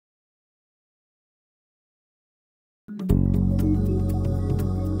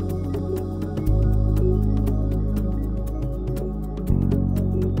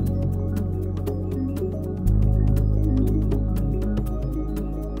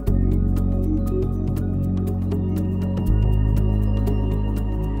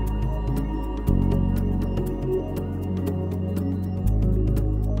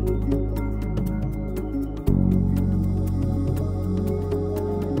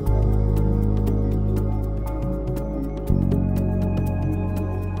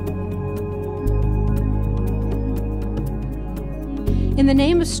In the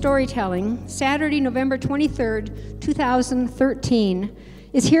name of storytelling, Saturday, November 23rd, 2013,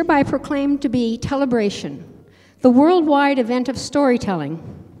 is hereby proclaimed to be Tellabration, the worldwide event of storytelling.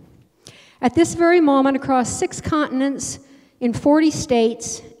 At this very moment, across 6 continents, in 40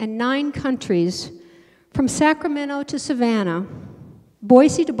 states, and 9 countries, from Sacramento to Savannah,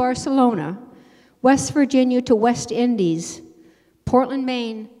 Boise to Barcelona, West Virginia to West Indies, Portland,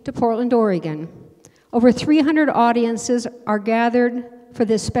 Maine to Portland, Oregon, over 300 audiences are gathered for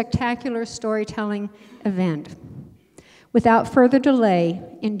this spectacular storytelling event. Without further delay,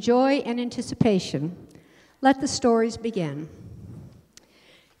 in joy and anticipation, let the stories begin.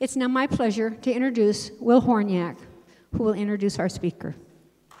 It's now my pleasure to introduce Will Horniak, who will introduce our speaker.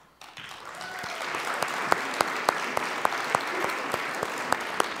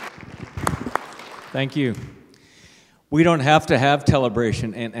 Thank you. We don't have to have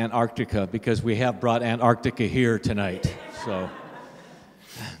Tellabration in Antarctica because we have brought Antarctica here tonight, so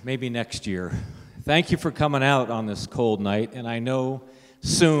maybe next year. Thank you for coming out on this cold night, and I know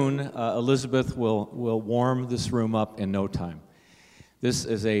soon Elizabeth will warm this room up in no time. This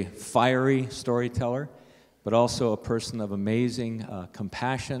is a fiery storyteller, but also a person of amazing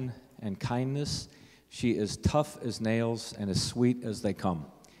compassion and kindness. She is tough as nails and as sweet as they come.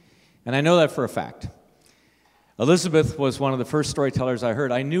 And I know that for a fact. Elizabeth was one of the first storytellers I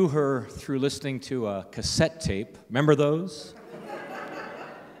heard. I knew her through listening to a cassette tape. Remember those?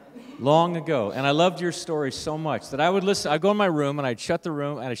 Long ago. And I loved your stories so much that I would listen. I'd go in my room and I'd shut the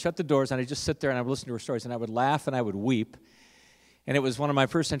room and I'd shut the doors and I'd just sit there and I would listen to her stories and I would laugh and I would weep. And it was one of my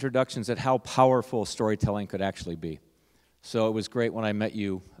first introductions at how powerful storytelling could actually be. So it was great when I met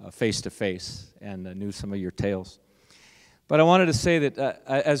you face to face and knew some of your tales. But I wanted to say that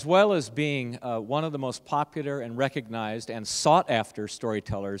as well as being one of the most popular and recognized and sought-after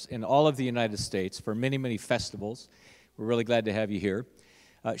storytellers in all of the United States for many, many festivals, we're really glad to have you here.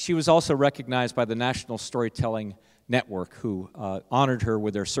 She was also recognized by the National Storytelling Network, who honored her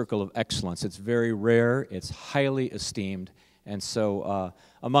with their Circle of Excellence. It's very rare, it's highly esteemed, and so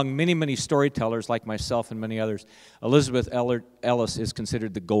among many, many storytellers like myself and many others, Elizabeth Ellis is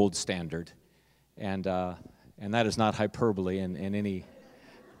considered the gold standard. And that is not hyperbole in any,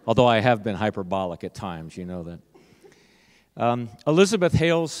 although I have been hyperbolic at times, you know that. Elizabeth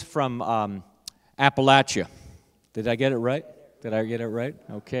hails from Appalachia. Did I get it right? Did I get it right?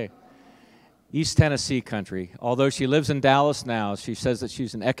 Okay. East Tennessee country. Although she lives in Dallas now, she says that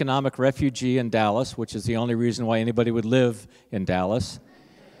she's an economic refugee in Dallas, which is the only reason why anybody would live in Dallas.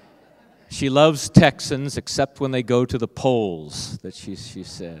 She loves Texans, except when they go to the polls, that she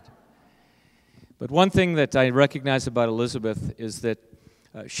said. But one thing that I recognize about Elizabeth is that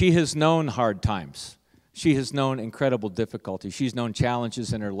she has known hard times. She has known incredible difficulty. She's known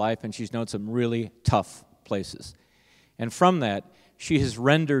challenges in her life, and she's known some really tough places. And from that, she has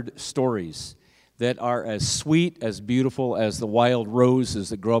rendered stories that are as sweet, as beautiful as the wild roses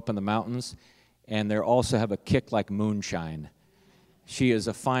that grow up in the mountains, and they also have a kick like moonshine. She is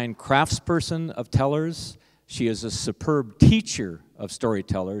a fine craftsperson of tellers. She is a superb teacher of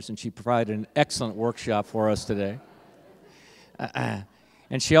storytellers, and she provided an excellent workshop for us today.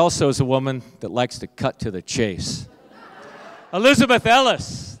 And she also is a woman that likes to cut to the chase. Elizabeth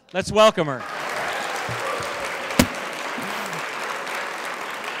Ellis, let's welcome her.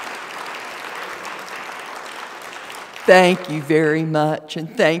 Thank you very much,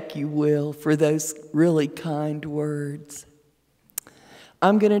 and thank you, Will, for those really kind words.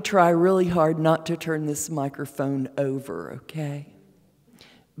 I'm going to try really hard not to turn this microphone over, okay?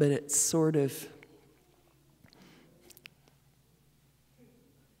 But it's sort of...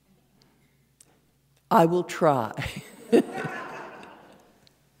 I will try.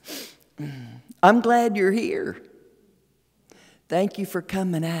 I'm glad you're here. Thank you for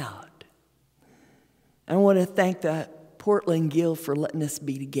coming out. I want to thank the Portland Guild for letting us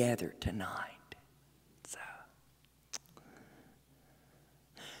be together tonight.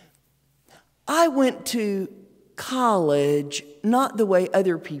 I went to college not the way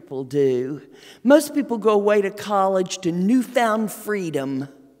other people do. Most people go away to college to newfound freedom.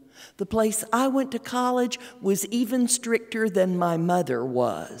 The place I went to college was even stricter than my mother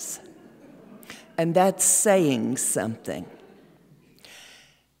was. And that's saying something.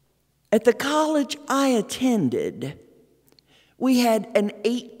 At the college I attended, we had an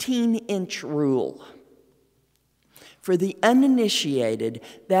 18-inch rule. For the uninitiated,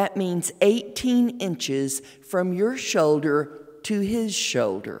 that means 18 inches from your shoulder to his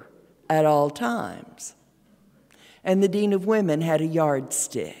shoulder at all times. And the Dean of Women had a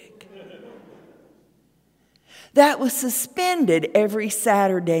yardstick. That was suspended every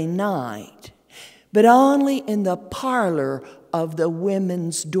Saturday night, but only in the parlor of the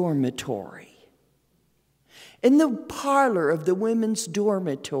women's dormitory. In the parlor of the women's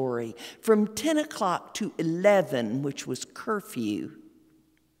dormitory, from 10 o'clock to 11, which was curfew,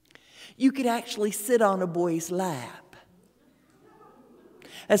 you could actually sit on a boy's lap,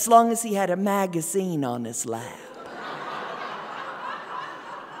 as long as he had a magazine on his lap.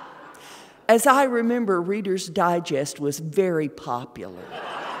 As I remember, Reader's Digest was very popular.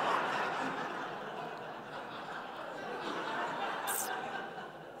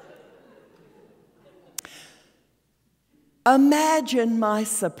 Imagine my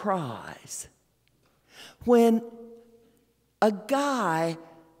surprise when a guy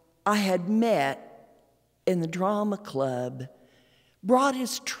I had met in the drama club brought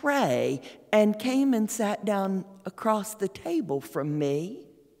his tray and came and sat down across the table from me.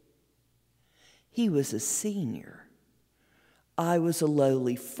 He was a senior. I was a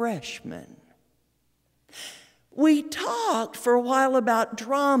lowly freshman. We talked for a while about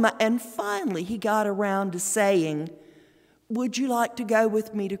drama, and finally he got around to saying, "Would you like to go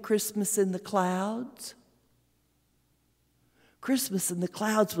with me to Christmas in the Clouds?" Christmas in the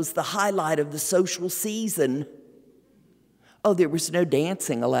Clouds was the highlight of the social season. Oh, there was no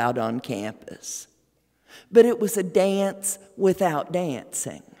dancing allowed on campus, but it was a dance without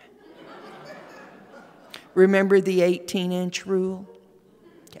dancing. Remember the 18-inch rule?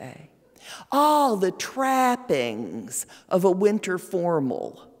 Okay. All the trappings of a winter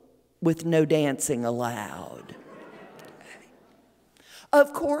formal with no dancing allowed.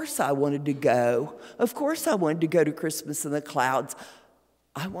 Of course I wanted to go. Of course I wanted to go to Christmas in the Clouds.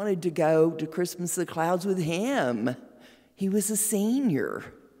 I wanted to go to Christmas in the Clouds with him. He was a senior.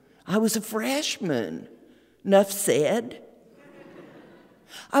 I was a freshman. Enough said.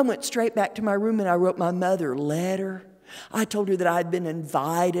 I went straight back to my room and I wrote my mother a letter. I told her that I'd been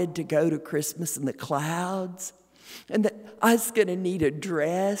invited to go to Christmas in the Clouds and that I was going to need a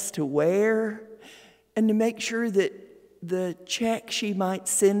dress to wear, and to make sure that the check she might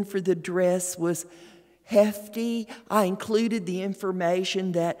send for the dress was hefty, I included the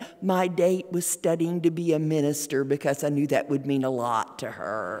information that my date was studying to be a minister, because I knew that would mean a lot to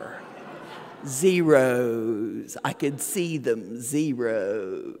her. Zeros. I could see them,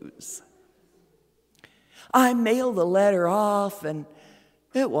 zeros. I mailed the letter off, and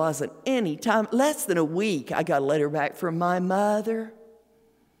it wasn't any time, less than a week, I got a letter back from my mother,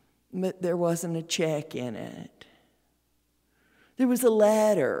 but there wasn't a check in it. There was a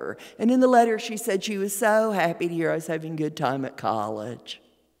letter, and in the letter she said she was so happy to hear I was having a good time at college,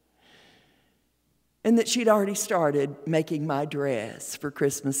 and that she'd already started making my dress for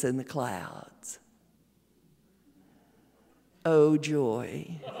Christmas in the Clouds. Oh,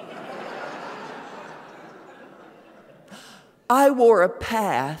 joy. I wore a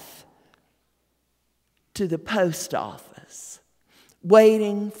path to the post office,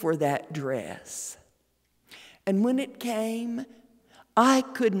 waiting for that dress. And when it came, I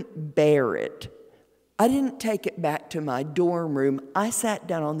couldn't bear it. I didn't take it back to my dorm room. I sat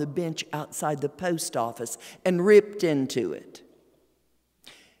down on the bench outside the post office and ripped into it.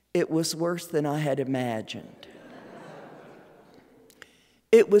 It was worse than I had imagined.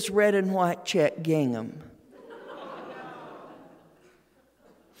 It was red and white check gingham.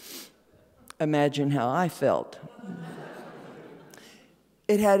 Imagine how I felt.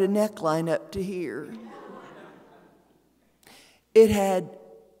 It had a neckline up to here. It had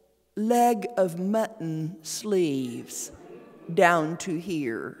leg of mutton sleeves down to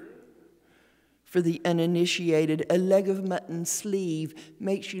here. For the uninitiated, a leg of mutton sleeve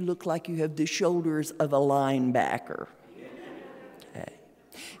makes you look like you have the shoulders of a linebacker. Okay.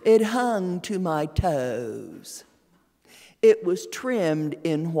 It hung to my toes. It was trimmed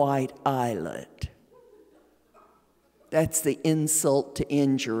in white eyelet. That's the insult to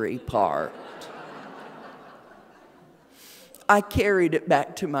injury part. I carried it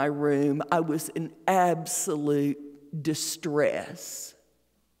back to my room. I was in absolute distress.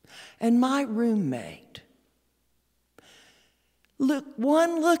 And my roommate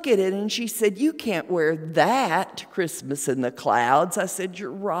look at it, and she said, "You can't wear that to Christmas in the Clouds." I said,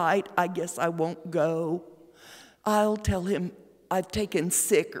 "You're right. I guess I won't go. I'll tell him I've taken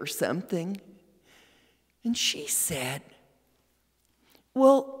sick or something." And she said,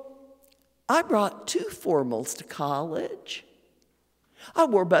 "Well, I brought 2 formals to college. I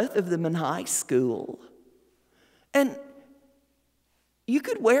wore both of them in high school. And you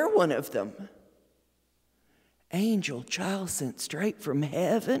could wear one of them." Angel, child sent straight from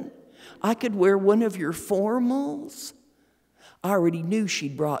heaven. I could wear one of your formals? I already knew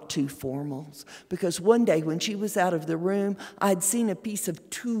she'd brought 2 formals because one day when she was out of the room, I'd seen a piece of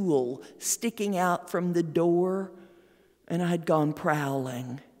tulle sticking out from the door, and I'd gone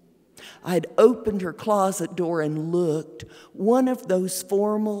prowling. I'd opened her closet door and looked. One of those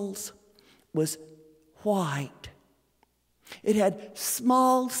formals was white. It had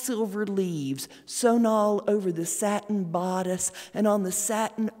small silver leaves sewn all over the satin bodice and on the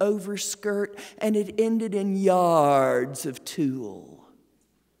satin overskirt, and it ended in yards of tulle.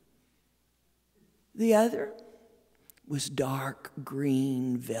 The other was dark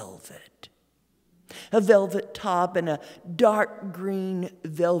green velvet. A velvet top and a dark green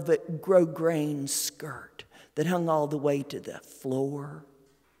velvet grosgrain skirt that hung all the way to the floor.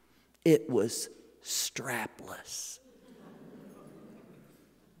 It was strapless.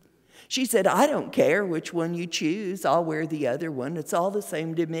 She said, "I don't care which one you choose. I'll wear the other one. It's all the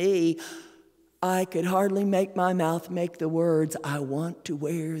same to me." I could hardly make my mouth make the words, "I want to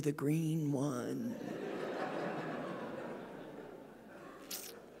wear the green one."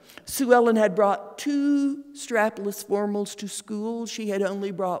 Sue Ellen had brought 2 strapless formals to school. She had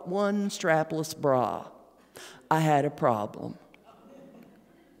only brought 1 strapless bra. I had a problem.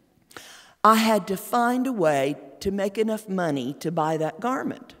 I had to find a way to make enough money to buy that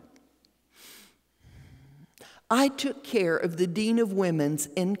garment. I took care of the Dean of Women's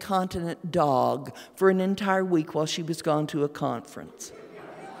incontinent dog for an entire week while she was gone to a conference.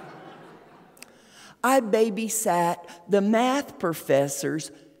 I babysat the math professor's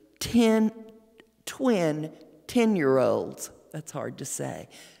twin 10-year-olds. That's hard to say.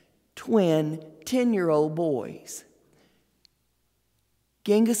 Twin 10-year-old boys.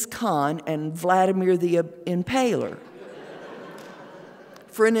 Genghis Khan and Vladimir the Impaler.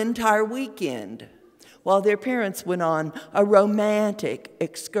 For an entire weekend, while their parents went on a romantic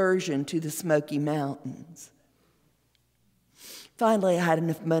excursion to the Smoky Mountains. Finally, I had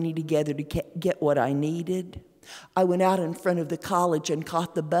enough money together to get what I needed. I went out in front of the college and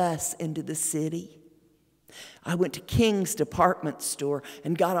caught the bus into the city. I went to King's department store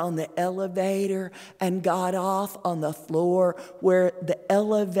and got on the elevator and got off on the floor where the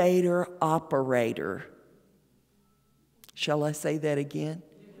elevator operator, shall I say that again?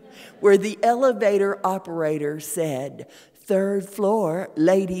 Where the elevator operator said, "3rd floor,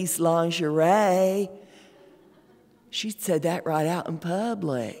 ladies' lingerie." She'd said that right out in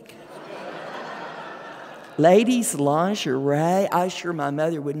public. Ladies' lingerie? I assure my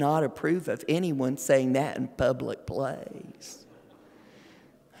mother would not approve of anyone saying that in public place.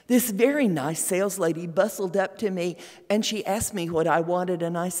 This very nice sales lady bustled up to me and she asked me what I wanted,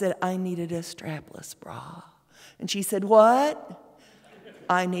 and I said I needed a strapless bra. And she said, "What?"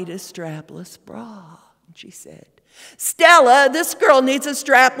 "I need a strapless bra." And she said, "Stella, this girl needs a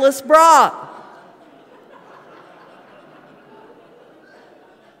strapless bra."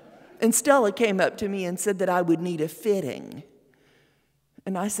 And Stella came up to me and said that I would need a fitting.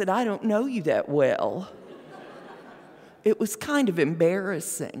 And I said, "I don't know you that well." It was kind of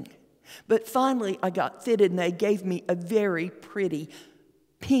embarrassing. But finally I got fitted and they gave me a very pretty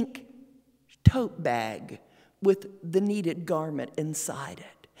pink tote bag with the needed garment inside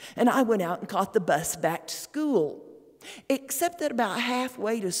it. And I went out and caught the bus back to school. Except that about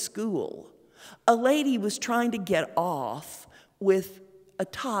halfway to school, a lady was trying to get off with a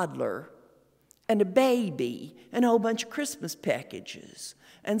toddler and a baby and a whole bunch of Christmas packages.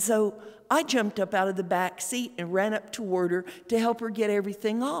 And so I jumped up out of the back seat and ran up toward her to help her get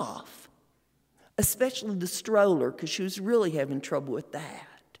everything off, especially the stroller, because she was really having trouble with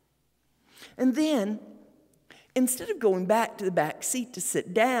that. And then, instead of going back to the back seat to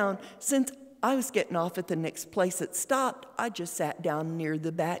sit down, since I was getting off at the next place it stopped, I just sat down near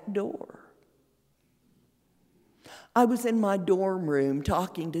the back door. I was in my dorm room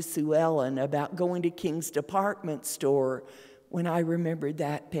talking to Sue Ellen about going to King's department store when I remembered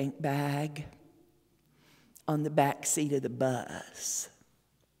that pink bag on the back seat of the bus.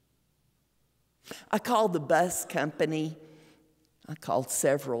 I called the bus company. I called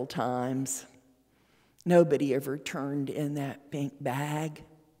several times. Nobody ever turned in that pink bag.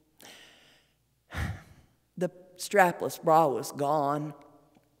 The strapless bra was gone.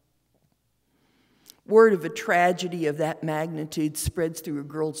 Word of a tragedy of that magnitude spreads through a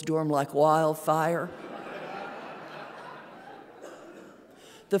girl's dorm like wildfire.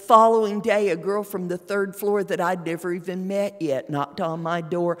 The following day, a girl from the 3rd floor that I'd never even met yet knocked on my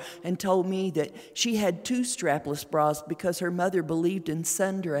door and told me that she had 2 strapless bras because her mother believed in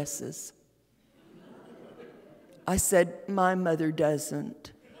sundresses. I said, my mother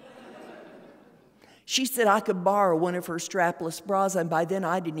doesn't. She said I could borrow one of her strapless bras, and by then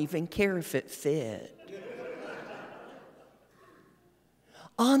I didn't even care if it fit.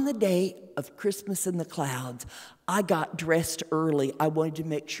 On the day of Christmas in the Clouds, I got dressed early. I wanted to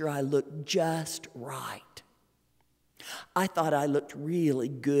make sure I looked just right. I thought I looked really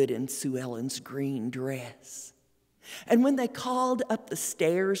good in Sue Ellen's green dress. And when they called up the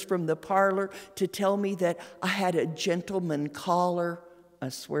stairs from the parlor to tell me that I had a gentleman caller, I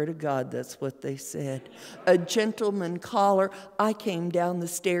swear to God that's what they said, a gentleman caller, I came down the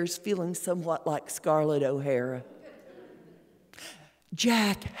stairs feeling somewhat like Scarlett O'Hara.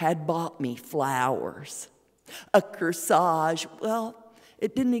 Jack had bought me flowers, a corsage. Well,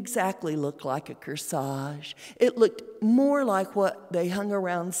 it didn't exactly look like a corsage. It looked more like what they hung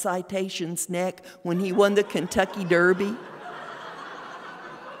around Citation's neck when he won the Kentucky Derby.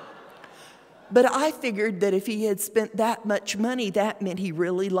 But I figured that if he had spent that much money, that meant he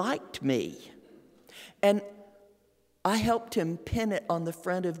really liked me. And I helped him pin it on the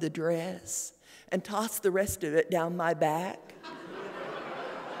front of the dress and toss the rest of it down my back.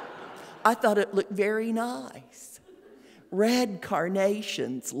 I thought it looked very nice. Red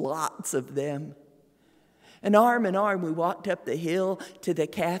carnations, lots of them. And arm in arm, we walked up the hill to the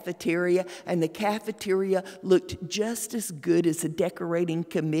cafeteria, and the cafeteria looked just as good as a decorating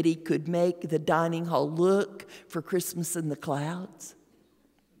committee could make the dining hall look for Christmas in the Clouds.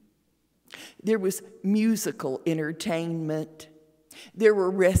 There was musical entertainment. There were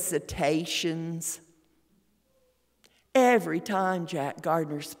recitations. Every time Jack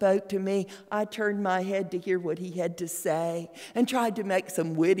Gardner spoke to me, I turned my head to hear what he had to say and tried to make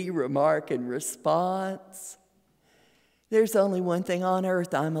some witty remark in response. There's only one thing on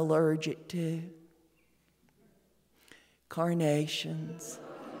earth I'm allergic to: carnations.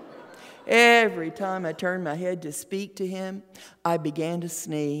 Every time I turned my head to speak to him, I began to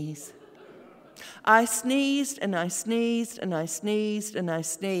sneeze. I sneezed and I sneezed and I sneezed and I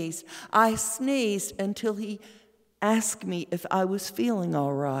sneezed. I sneezed until he asked me if I was feeling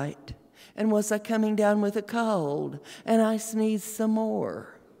all right and was I coming down with a cold, and I sneezed some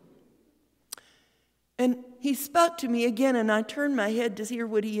more. And he spoke to me again, and I turned my head to hear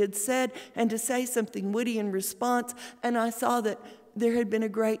what he had said and to say something witty in response, and I saw that there had been a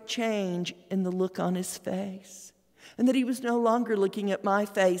great change in the look on his face, and that he was no longer looking at my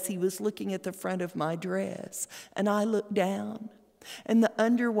face, he was looking at the front of my dress. And I looked down, and the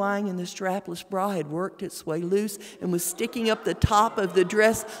underwire in the strapless bra had worked its way loose and was sticking up the top of the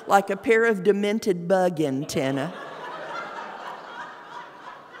dress like a pair of demented bug antennae.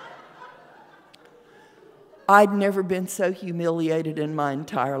 I'd never been so humiliated in my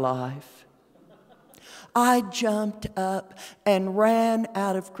entire life. I jumped up and ran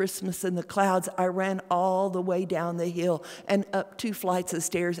out of Christmas in the Clouds. I ran all the way down the hill and up 2 flights of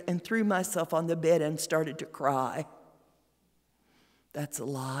stairs and threw myself on the bed and started to cry. That's a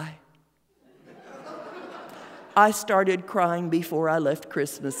lie. I started crying before I left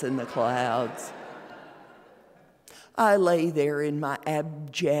Christmas in the Clouds. I lay there in my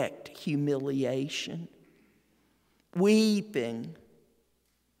abject humiliation, weeping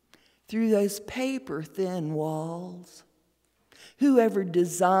through those paper-thin walls. Whoever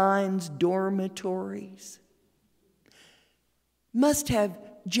designs dormitories must have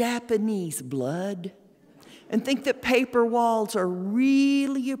Japanese blood and think that paper walls are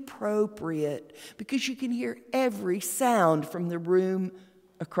really appropriate because you can hear every sound from the room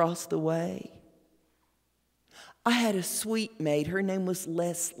across the way. I had a suite mate. Her name was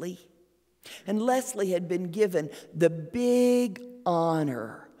Leslie. And Leslie had been given the big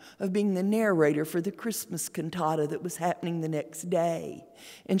honor of being the narrator for the Christmas cantata that was happening the next day.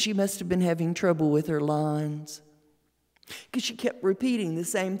 And she must have been having trouble with her lines because she kept repeating the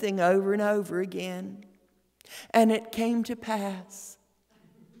same thing over and over again. And it came to pass.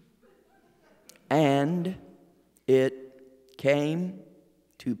 And it came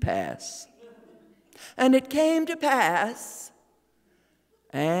to pass. And it came to pass.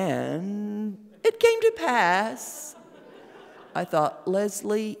 And it came to pass. I thought,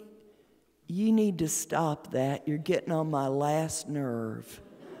 Leslie, you need to stop that. You're getting on my last nerve.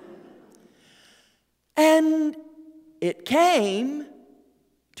 And it came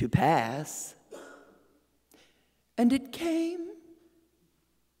to pass And it came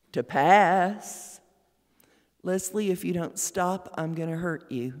to pass. Leslie, if you don't stop, I'm going to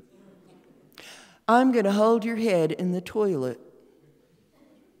hurt you. I'm going to hold your head in the toilet.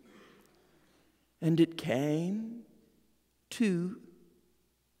 And it came to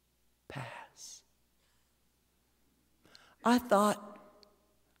pass. I thought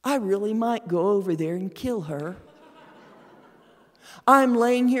I really might go over there and kill her. I'm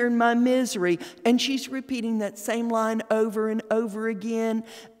laying here in my misery, and she's repeating that same line over and over again,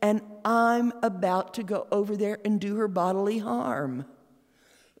 and I'm about to go over there and do her bodily harm.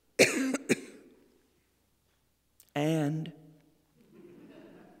 And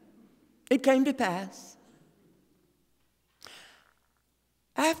it came to pass.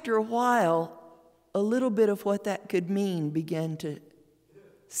 After a while, a little bit of what that could mean began to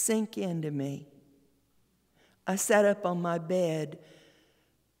sink into me. I sat up on my bed,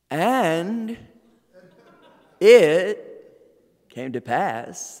 and it came to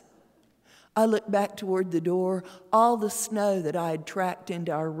pass. I looked back toward the door. All the snow that I had tracked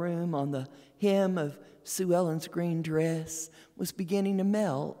into our room on the hem of Sue Ellen's green dress was beginning to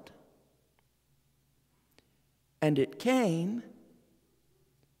melt. And it came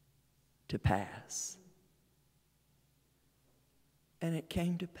to pass. And it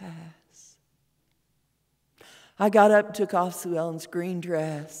came to pass. I got up, took off Sue Ellen's green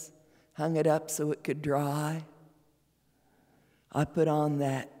dress, hung it up so it could dry. I put on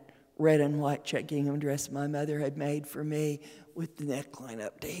that red and white check gingham dress my mother had made for me with the neckline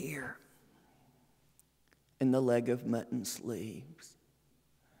up to here and the leg of mutton sleeves,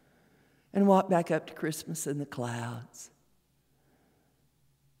 and walked back up to Christmas in the Clouds.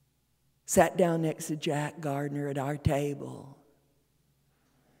 Sat down next to Jack Gardner at our table.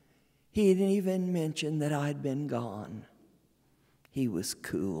 He didn't even mention that I'd been gone. He was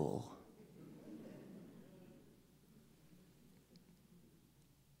cool.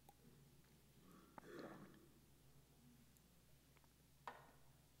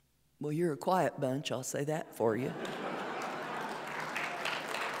 Well, you're a quiet bunch, I'll say that for you.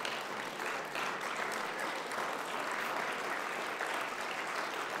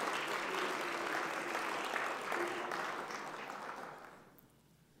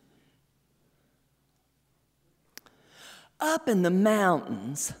 Up in the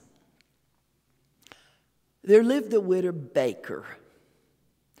mountains, there lived a widow baker.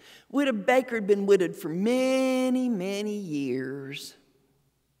 Widow Baker had been widowed for many, many years.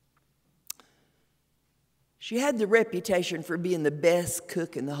 She had the reputation for being the best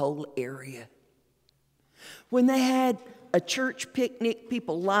cook in the whole area. When they had a church picnic,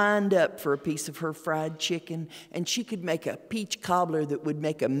 people lined up for a piece of her fried chicken, and she could make a peach cobbler that would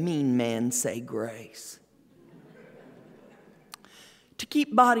make a mean man say grace. To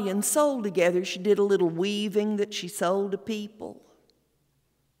keep body and soul together, she did a little weaving that she sold to people.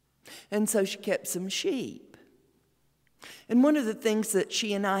 And so she kept some sheep. And one of the things that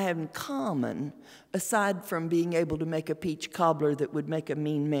she and I have in common, aside from being able to make a peach cobbler that would make a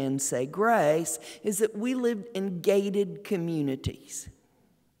mean man say grace, is that we lived in gated communities.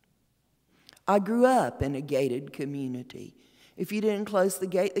 I grew up in a gated community. If you didn't close the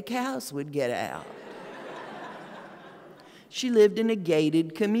gate, the cows would get out. She lived in a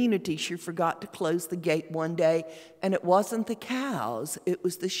gated community. She forgot to close the gate one day, and it wasn't the cows, it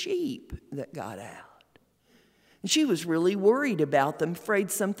was the sheep that got out. And she was really worried about them,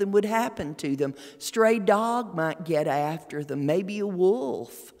 afraid something would happen to them. Stray dog might get after them, maybe a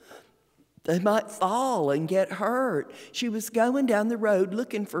wolf. They might fall and get hurt. She was going down the road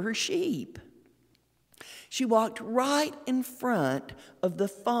looking for her sheep. She walked right in front of the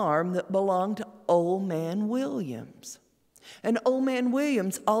farm that belonged to Old Man Williams. And Old Man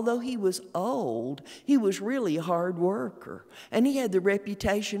Williams, although he was old, he was really a hard worker. And he had the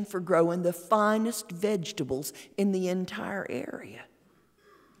reputation for growing the finest vegetables in the entire area.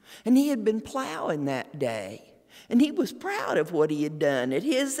 And he had been plowing that day. And he was proud of what he had done. At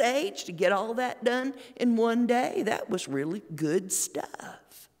his age, to get all that done in one day, that was really good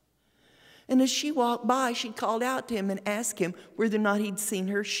stuff. And as she walked by, she called out to him and asked him whether or not he'd seen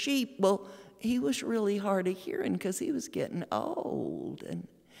her sheep. Well, he was really hard of hearing because he was getting old. And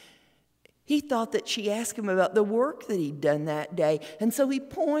he thought that she asked him about the work that he'd done that day. And so he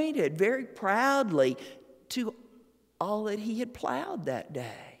pointed very proudly to all that he had plowed that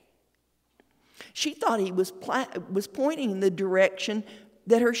day. She thought he was pointing in the direction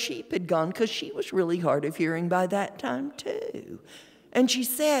that her sheep had gone because she was really hard of hearing by that time too. And she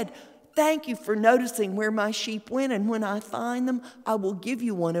said, "Thank you for noticing where my sheep went, and when I find them, I will give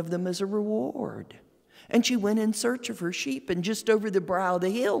you one of them as a reward." And she went in search of her sheep, and just over the brow of the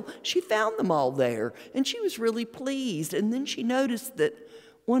hill, she found them all there. And she was really pleased. And then she noticed that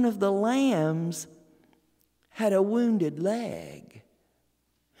one of the lambs had a wounded leg.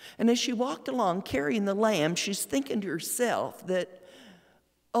 And as she walked along carrying the lamb, she's thinking to herself that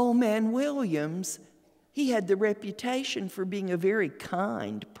old man Williams, he had the reputation for being a very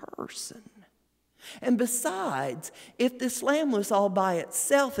kind person. And besides, if this lamb was all by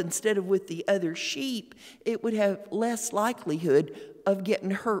itself instead of with the other sheep, it would have less likelihood of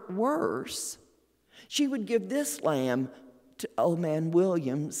getting hurt worse. She would give this lamb to old man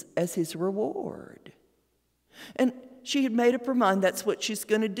Williams as his reward. And she had made up her mind that's what she's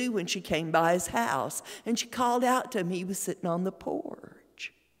going to do when she came by his house. And she called out to him. He was sitting on the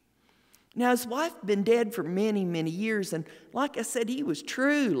porch. Now, his wife had been dead for many, many years, and like I said, he was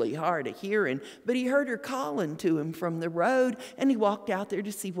truly hard of hearing, but he heard her calling to him from the road, and he walked out there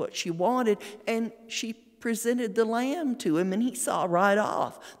to see what she wanted, and she presented the lamb to him, and he saw right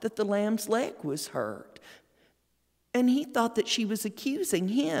off that the lamb's leg was hurt. And he thought that she was accusing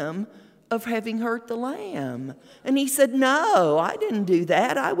him of having hurt the lamb. And he said, no, I didn't do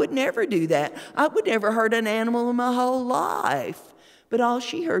that. I would never do that. I would never hurt an animal in my whole life. But all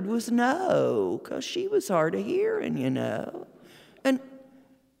she heard was no, because she was hard of hearing, you know. And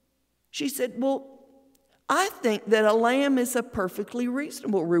she said, well, I think that a lamb is a perfectly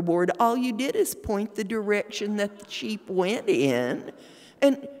reasonable reward. All you did is point the direction that the sheep went in.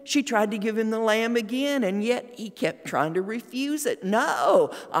 And she tried to give him the lamb again, and yet he kept trying to refuse it.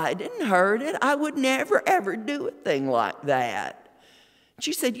 No, I didn't hurt it. I would never, ever do a thing like that.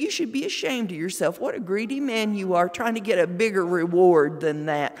 She said, you should be ashamed of yourself. What a greedy man you are, trying to get a bigger reward than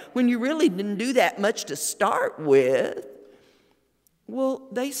that when you really didn't do that much to start with. Well,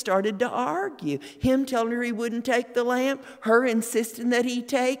 they started to argue. Him telling her he wouldn't take the lamb, her insisting that he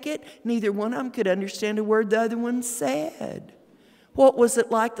take it. Neither one of them could understand a word the other one said. What was it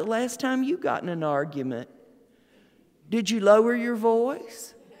like the last time you got in an argument? Did you lower your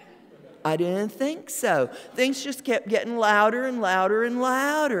voice? I didn't think so. Things just kept getting louder and louder and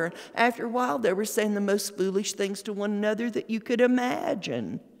louder. After a while, they were saying the most foolish things to one another that you could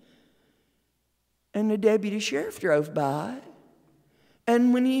imagine. And the deputy sheriff drove by.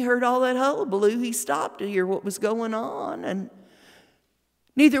 And when he heard all that hullabaloo, he stopped to hear what was going on. And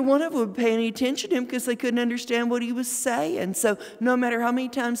neither one of them would pay any attention to him because they couldn't understand what he was saying. So no matter how many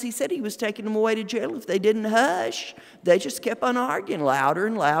times he said he was taking them away to jail, if they didn't hush, they just kept on arguing louder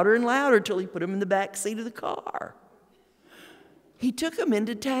and louder and louder until he put them in the back seat of the car. He took them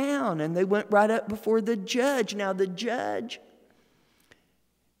into town, and they went right up before the judge. Now, the judge,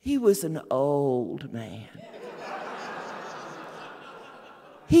 he was an old man.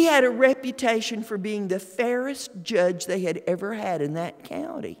 He had a reputation for being the fairest judge they had ever had in that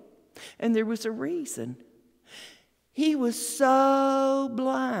county. And there was a reason. He was so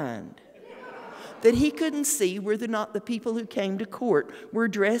blind that he couldn't see whether or not the people who came to court were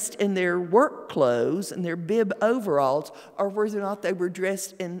dressed in their work clothes and their bib overalls, or whether or not they were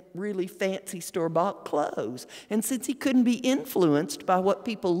dressed in really fancy store-bought clothes. And since he couldn't be influenced by what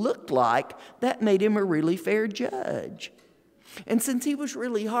people looked like, that made him a really fair judge. And since he was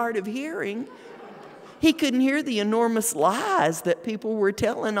really hard of hearing, he couldn't hear the enormous lies that people were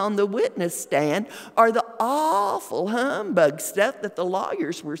telling on the witness stand or the awful humbug stuff that the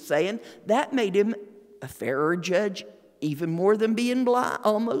lawyers were saying. That made him a fairer judge even more than being blind,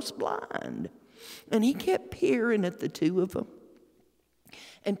 almost blind. And he kept peering at the two of them.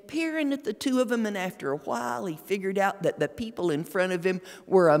 And peering at the two of them, and after a while he figured out that the people in front of him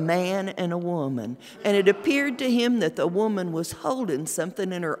were a man and a woman. And it appeared to him that the woman was holding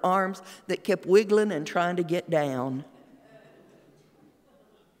something in her arms that kept wiggling and trying to get down.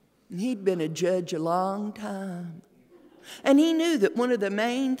 And he'd been a judge a long time. And he knew that one of the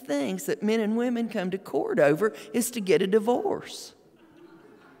main things that men and women come to court over is to get a divorce.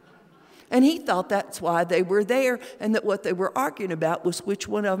 And he thought that's why they were there, and that what they were arguing about was which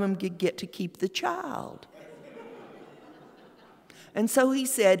one of them could get to keep the child. And so he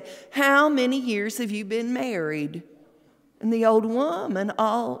said, how many years have you been married? And the old woman,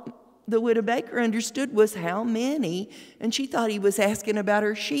 all the widow Baker understood was how many. And she thought he was asking about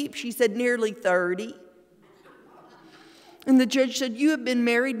her sheep. She said, nearly 30. And the judge said, you have been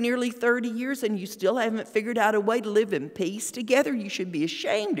married nearly 30 years and you still haven't figured out a way to live in peace together. You should be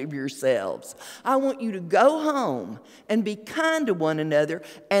ashamed of yourselves. I want you to go home and be kind to one another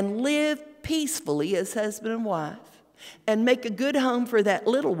and live peacefully as husband and wife. And make a good home for that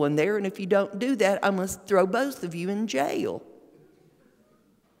little one there. And if you don't do that, I must throw both of you in jail.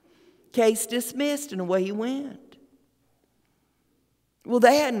 Case dismissed, and away he went. Well,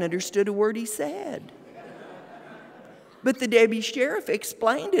 they hadn't understood a word he said. But the deputy sheriff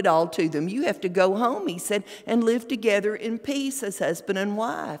explained it all to them. You have to go home, he said, and live together in peace as husband and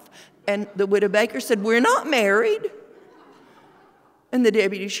wife. And the widow baker said, we're not married. And the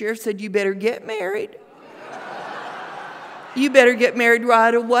deputy sheriff said, you better get married. You better get married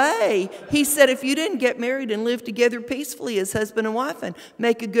right away. He said if you didn't get married and live together peacefully as husband and wife and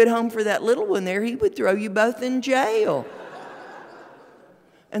make a good home for that little one there, he would throw you both in jail.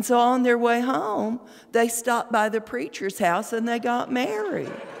 And so on their way home, they stopped by the preacher's house and they got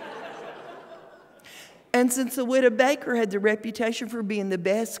married. And since the widow baker had the reputation for being the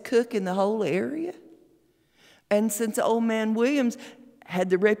best cook in the whole area, and since old man Williams had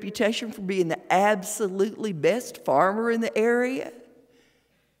the reputation for being the absolutely best farmer in the area,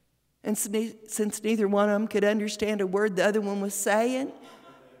 and since neither one of them could understand a word the other one was saying,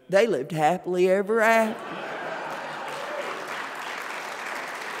 they lived happily ever after.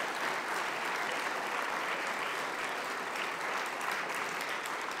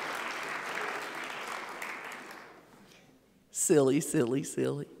 Silly, silly,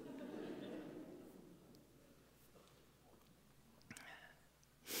 silly.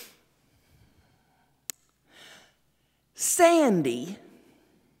 Sandy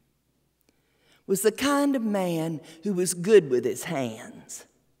was the kind of man who was good with his hands.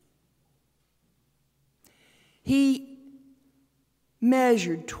 He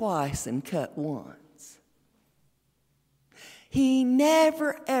measured twice and cut once. He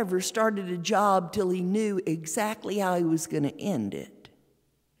never, ever started a job till he knew exactly how he was going to end it.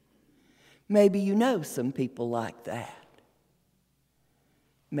 Maybe you know some people like that.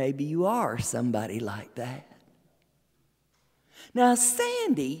 Maybe you are somebody like that. Now,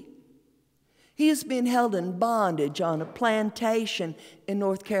 Sandy, he has been held in bondage on a plantation in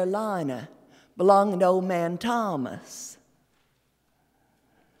North Carolina belonging to old man Thomas.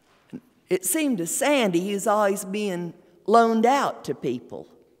 It seemed to Sandy he was always being loaned out to people.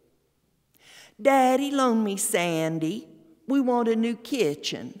 Daddy, loan me Sandy. We want a new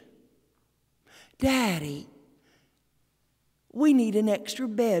kitchen. Daddy, we need an extra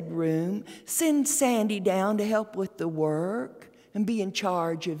bedroom. Send Sandy down to help with the work and be in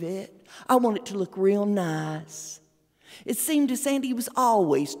charge of it. I want it to look real nice. It seemed to Sandy he was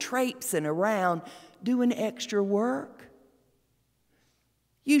always traipsing around doing extra work.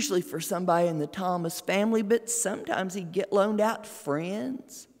 Usually for somebody in the Thomas family, but sometimes he'd get loaned out to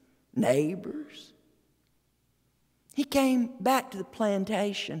friends, neighbors. He came back to the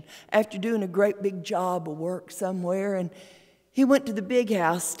plantation after doing a great big job of work somewhere, and he went to the big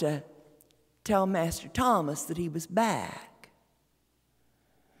house to tell Master Thomas that he was back.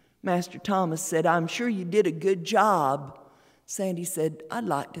 Master Thomas said, I'm sure you did a good job. Sandy said, I'd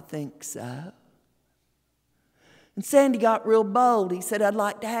like to think so. And Sandy got real bold. He said, I'd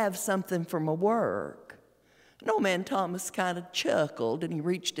like to have something for my work. And old man Thomas kind of chuckled, and he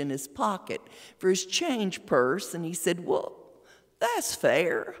reached in his pocket for his change purse, and he said, well, that's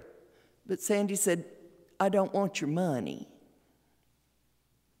fair. But Sandy said, I don't want your money.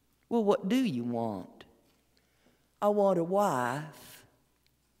 Well, what do you want? I want a wife.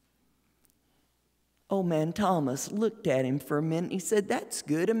 Old man Thomas looked at him for a minute. He said, that's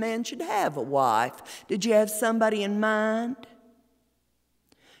good. A man should have a wife. Did you have somebody in mind?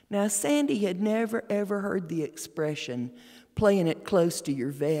 Now, Sandy had never, ever heard the expression, playing it close to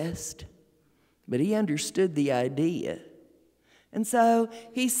your vest. But he understood the idea. And so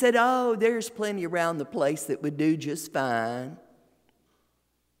he said, oh, there's plenty around the place that would do just fine.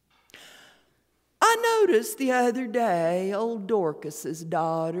 I noticed the other day old Dorcas's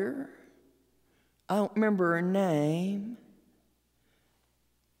daughter, I don't remember her name.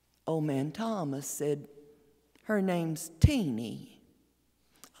 Old man Thomas said, her name's Teeny.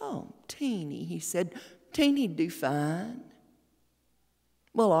 Oh, Teeny, he said, Teeny'd do fine.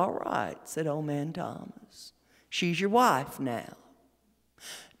 Well, all right, said old man Thomas. She's your wife now.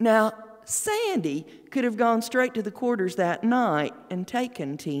 Now, Sandy could have gone straight to the quarters that night and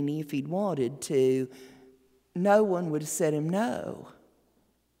taken Teeny if he'd wanted to. No one would have said him no.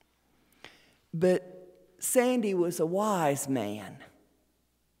 But Sandy was a wise man,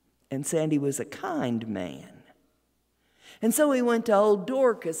 and Sandy was a kind man. And so he went to old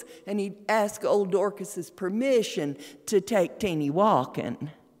Dorcas, and he asked old Dorcas's permission to take Teeny walking.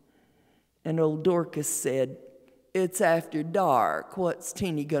 And old Dorcas said, it's after dark. What's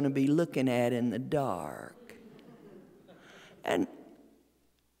Teeny going to be looking at in the dark? And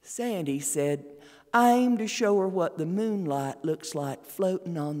Sandy said, I aim to show her what the moonlight looks like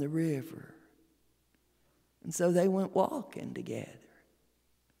floating on the river. And so they went walking together.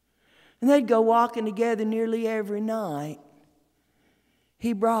 And they'd go walking together nearly every night.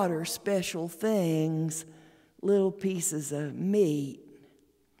 He brought her special things little pieces of meat,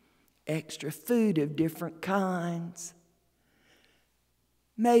 extra food of different kinds,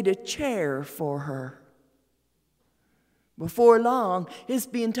 made a chair for her. Before long, it's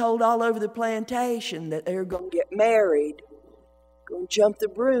being told all over the plantation that they're going to get married, going to jump the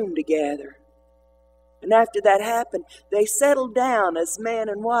broom together. And after that happened, they settled down as man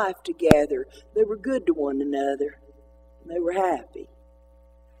and wife together. They were good to one another, and they were happy.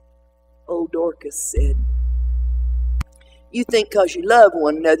 Old Dorcas said, "You think because you love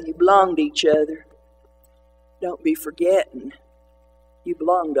one another, you belong to each other. Don't be forgetting, you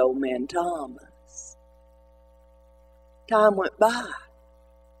belong to old man Thomas." Time went by.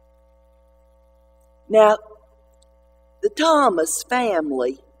 Now, the Thomas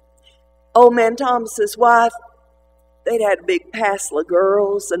family, old man Thomas's wife, they'd had a big passel of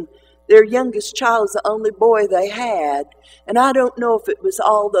girls, and their youngest child was the only boy they had. And I don't know if it was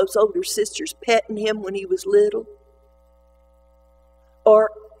all those older sisters petting him when he was little,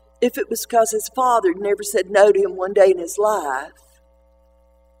 or if it was because his father never said no to him one day in his life.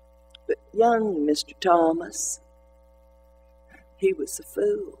 But young Mr. Thomas, he was a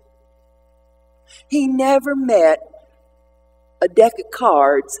fool. He never met a deck of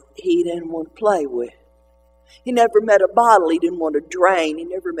cards he didn't want to play with. He never met a bottle he didn't want to drain. He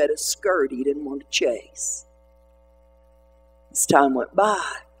never met a skirt he didn't want to chase. As time went by,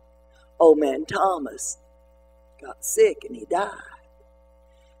 old man Thomas got sick and he died.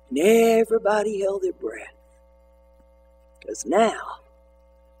 And everybody held their breath, because now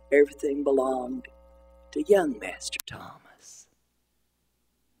everything belonged to young Master Thomas.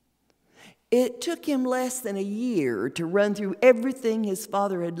 It took him less than a year to run through everything his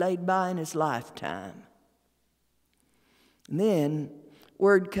father had laid by in his lifetime. And then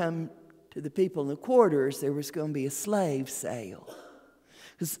word come to the people in the quarters there was going to be a slave sale.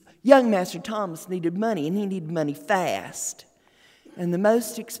 Because young Master Thomas needed money, and he needed money fast. And the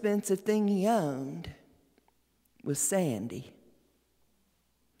most expensive thing he owned was Sandy.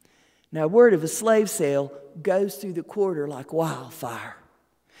 Now, word of a slave sale goes through the quarter like wildfire.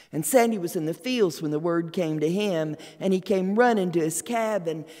 And Sandy was in the fields when the word came to him, and he came running to his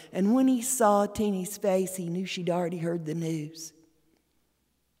cabin. And when he saw Teeny's face, he knew she'd already heard the news.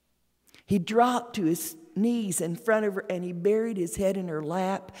 He dropped to his knees in front of her, and he buried his head in her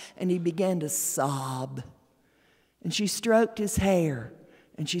lap, and he began to sob. And she stroked his hair,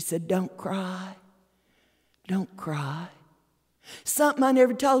 and she said, "Don't cry. Don't cry. Something I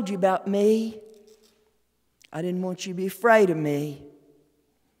never told you about me. I didn't want you to be afraid of me.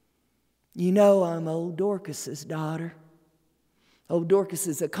 You know I'm old Dorcas's daughter. Old Dorcas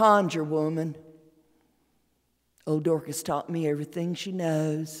is a conjure woman. Old Dorcas taught me everything she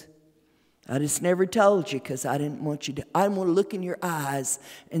knows. I just never told you because I didn't want to look in your eyes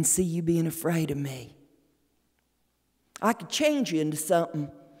and see you being afraid of me. I could change you into something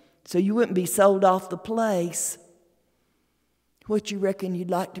so you wouldn't be sold off the place. What you reckon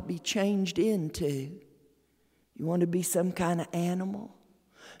you'd like to be changed into? You want to be some kind of animal?"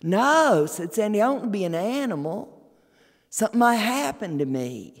 "No," said Sandy, "I don't want to be an animal. Something might happen to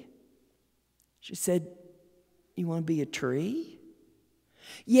me." She said, "You want to be a tree?"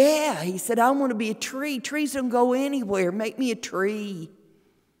 "Yeah," he said, "I want to be a tree. Trees don't go anywhere. Make me a tree."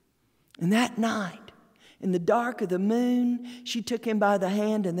 And that night, in the dark of the moon, she took him by the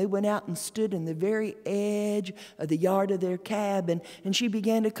hand, and they went out and stood in the very edge of the yard of their cabin, and she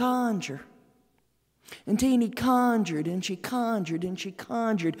began to conjure. And Teeny conjured, and she conjured, and she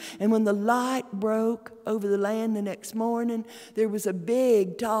conjured. And when the light broke over the land the next morning, there was a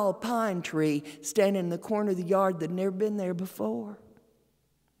big, tall pine tree standing in the corner of the yard that had never been there before.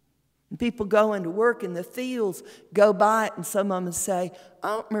 And people going to work in the fields go by it, and some of them say,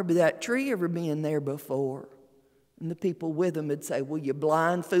 "I don't remember that tree ever being there before." And the people with them would say, "Well, you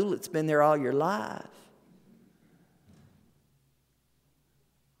blind fool, it's been there all your life."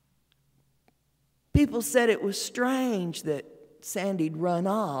 People said it was strange that Sandy'd run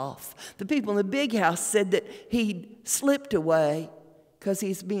off. The people in the big house said that he'd slipped away because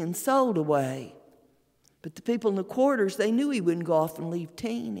he's being sold away. But the people in the quarters, they knew he wouldn't go off and leave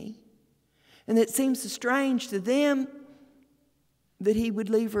Teeny. And it seems so strange to them that he would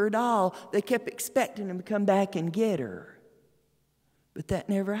leave her at all. They kept expecting him to come back and get her. But that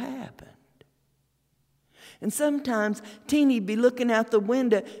never happened. And sometimes Teeny'd be looking out the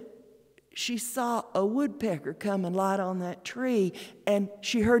window. She saw a woodpecker come and light on that tree, and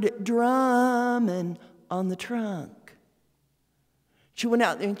she heard it drumming on the trunk. She went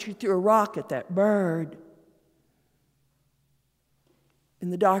out there and she threw a rock at that bird. In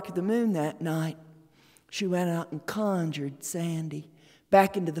the dark of the moon that night, she went out and conjured Sandy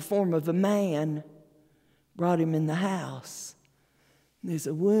back into the form of a man brought him in the house. There's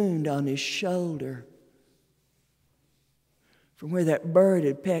a wound on his shoulder from where that bird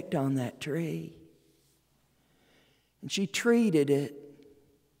had pecked on that tree. And she treated it,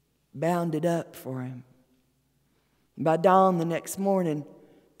 bound it up for him. And by dawn the next morning,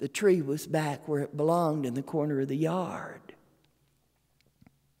 the tree was back where it belonged in the corner of the yard.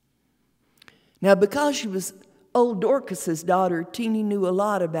 Now, because she was old Dorcas's daughter, Teeny knew a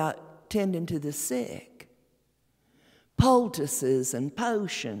lot about tending to the sick. Poultices and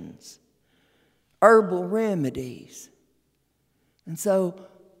potions, herbal remedies. And so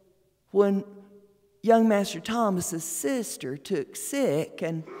when young Master Thomas's sister took sick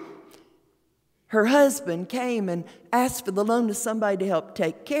and her husband came and asked for the loan of somebody to help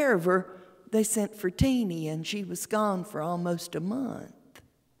take care of her, they sent for Teeny, and she was gone for almost a month.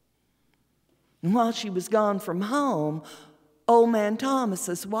 And while she was gone from home, old man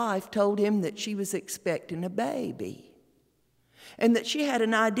Thomas's wife told him that she was expecting a baby, and that she had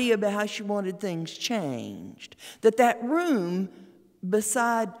an idea about how she wanted things changed. That room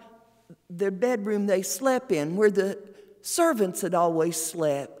beside the bedroom they slept in, where the servants had always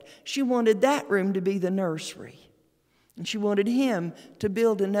slept, she wanted that room to be the nursery. And she wanted him to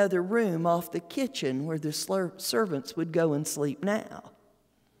build another room off the kitchen where the servants would go and sleep now.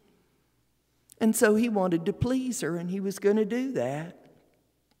 And so he wanted to please her, and he was going to do that.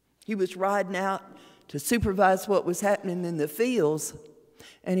 He was riding out to supervise what was happening in the fields,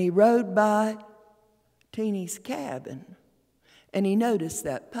 and he rode by Teeny's cabin, and he noticed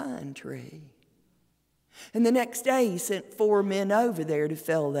that pine tree. And the next day he sent 4 men over there to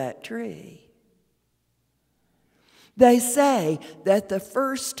fell that tree. They say that the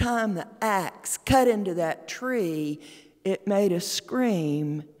first time the axe cut into that tree, it made a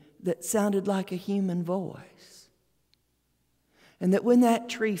scream that sounded like a human voice. And that when that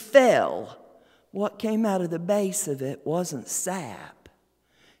tree fell, what came out of the base of it wasn't sap,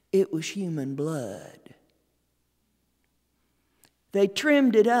 it was human blood. They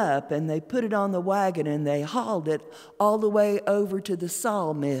trimmed it up and they put it on the wagon and they hauled it all the way over to the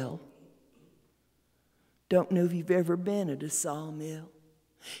sawmill. Don't know if you've ever been at a sawmill.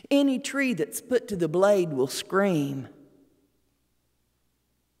 Any tree that's put to the blade will scream.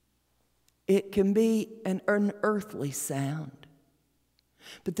 It can be an unearthly sound.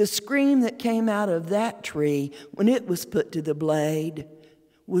 But the scream that came out of that tree when it was put to the blade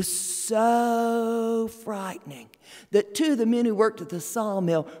was so frightening that 2 of the men who worked at the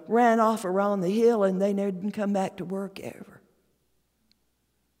sawmill ran off around the hill and they never didn't come back to work ever.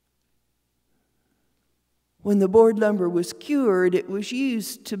 When the board lumber was cured, it was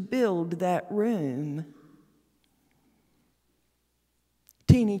used to build that room.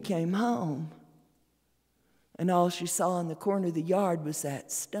 Teeny came home, and all she saw in the corner of the yard was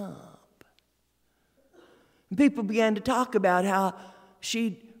that stump. And people began to talk about how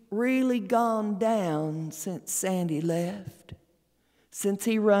she'd really gone down since Sandy left, since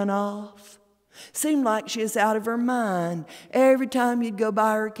he run off. Seemed like she was out of her mind. Every time you'd go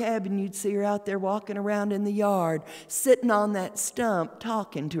by her cabin, you'd see her out there walking around in the yard, sitting on that stump,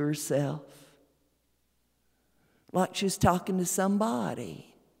 talking to herself, like she was talking to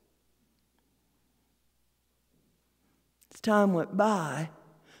somebody. As time went by,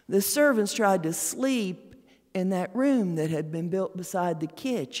 the servants tried to sleep in that room that had been built beside the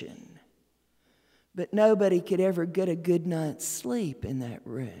kitchen, but nobody could ever get a good night's sleep in that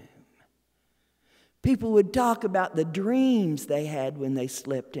room. People would talk about the dreams they had when they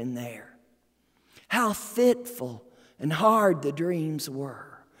slept in there, how fitful and hard the dreams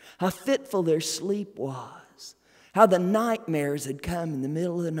were, how fitful their sleep was, how the nightmares had come in the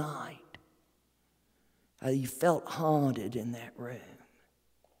middle of the night, how you felt haunted in that room.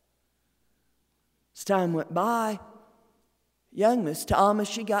 As time went by, young Miss Thomas,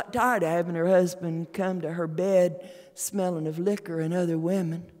 she got tired of having her husband come to her bed smelling of liquor and other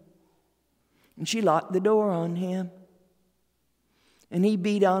women. And she locked the door on him. And he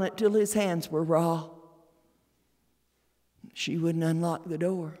beat on it till his hands were raw. She wouldn't unlock the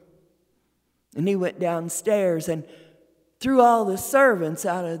door. And he went downstairs and threw all the servants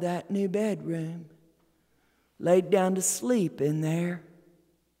out of that new bedroom, laid down to sleep in there.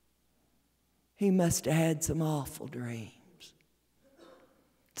 He must have had some awful dreams.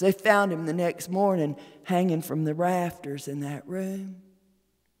 So they found him the next morning hanging from the rafters in that room.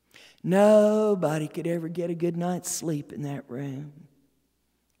 Nobody could ever get a good night's sleep in that room.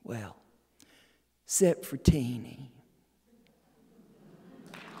 Well, except for Teeny.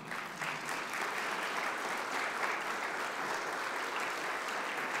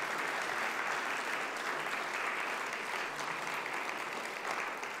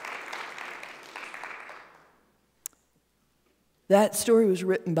 That story was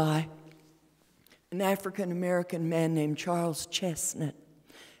written by an African-American man named Charles Chestnut,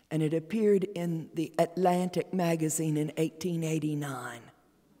 and it appeared in the Atlantic magazine in 1889.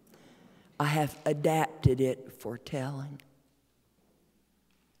 I have adapted it for telling,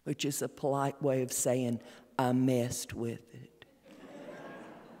 which is a polite way of saying I messed with it.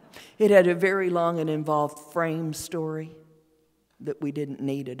 It had a very long and involved frame story that we didn't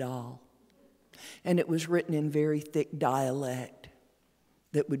need at all. And it was written in very thick dialect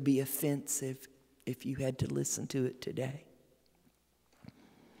that would be offensive if you had to listen to it today.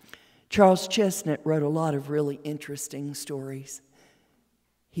 Charles Chestnut wrote a lot of really interesting stories.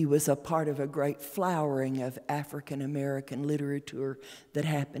 He was a part of a great flowering of African American literature that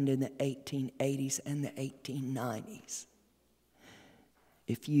happened in the 1880s and the 1890s.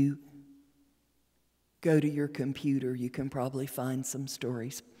 If you go to your computer, you can probably find some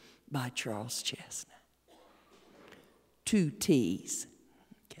stories by Charles Chestnut. 2 T's,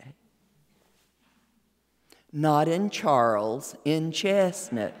 okay? Not in Charles, in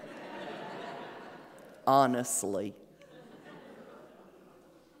Chestnut. Honestly.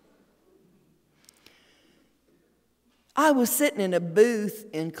 I was sitting in a booth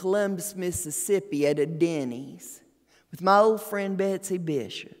in Columbus, Mississippi at a Denny's with my old friend Betsy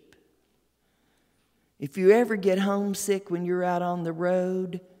Bishop. If you ever get homesick when you're out on the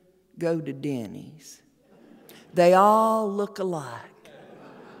road, go to Denny's. They all look alike.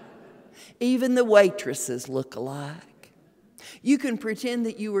 Even the waitresses look alike. You can pretend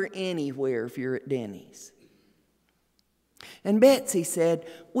that you were anywhere if you're at Denny's. And Betsy said,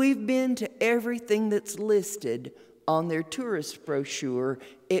 we've been to everything that's listed on their tourist brochure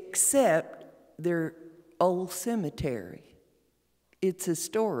except their old cemetery. It's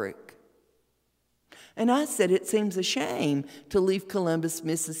historic. And I said, it seems a shame to leave Columbus,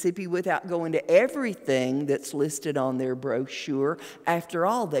 Mississippi without going to everything that's listed on their brochure. After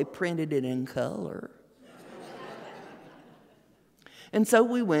all, they printed it in color. And so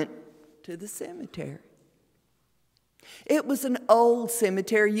we went to the cemetery. It was an old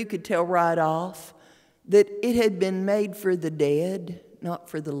cemetery. You could tell right off that it had been made for the dead, not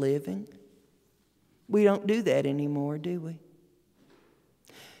for the living. We don't do that anymore, do we?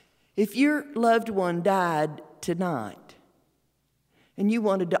 If your loved one died tonight and you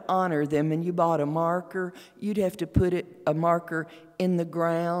wanted to honor them and you bought a marker, you'd have to put a marker in the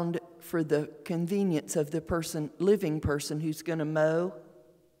ground for the convenience of the living person who's going to mow.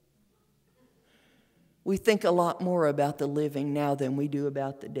 We think a lot more about the living now than we do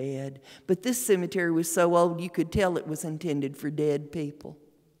about the dead. But this cemetery was so old you could tell it was intended for dead people.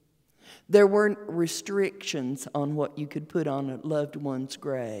 There weren't restrictions on what you could put on a loved one's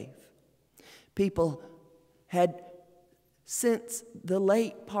grave. People had, since the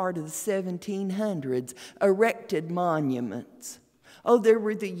late part of the 1700s, erected monuments. Oh, there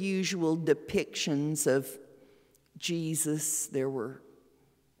were the usual depictions of Jesus. There were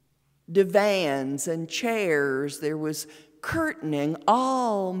divans and chairs. There was curtaining,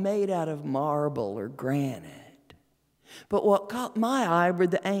 all made out of marble or granite. But what caught my eye were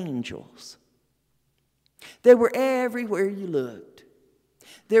the angels. They were everywhere you looked.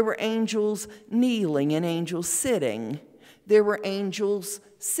 There were angels kneeling and angels sitting. There were angels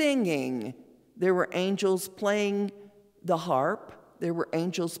singing. There were angels playing the harp. There were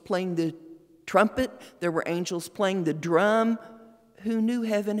angels playing the trumpet. There were angels playing the drum. Who knew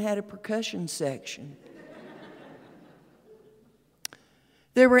heaven had a percussion section?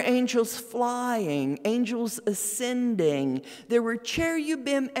 There were angels flying, angels ascending. There were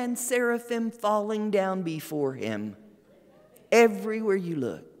cherubim and seraphim falling down before him. Everywhere you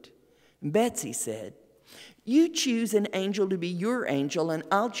looked. And Betsy said, you choose an angel to be your angel, and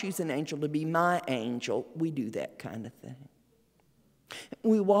I'll choose an angel to be my angel. We do that kind of thing.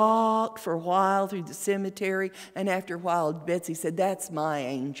 We walked for a while through the cemetery, and after a while, Betsy said, that's my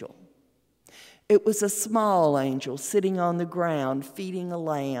angel. It was a small angel sitting on the ground feeding a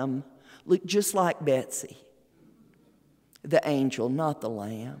lamb, looked just like Betsy. The angel, not the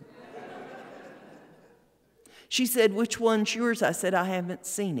lamb. She said, which one's yours? I said, I haven't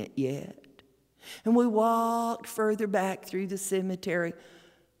seen it yet. And we walked further back through the cemetery.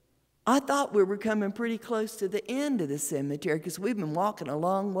 I thought we were coming pretty close to the end of the cemetery because we've been walking a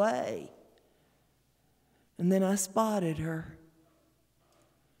long way. And then I spotted her.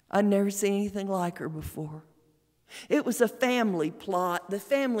 I'd never seen anything like her before. It was a family plot. The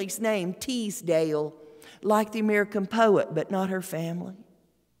family's name, Teasdale, like the American poet, but not her family.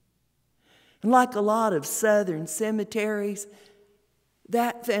 And like a lot of southern cemeteries,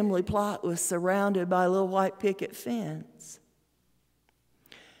 that family plot was surrounded by a little white picket fence.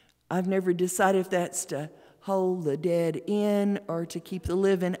 I've never decided if that's to hold the dead in or to keep the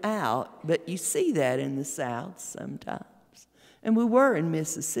living out, but you see that in the South sometimes. And we were in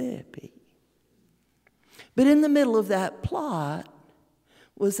Mississippi. But in the middle of that plot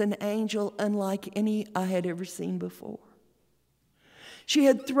was an angel unlike any I had ever seen before. She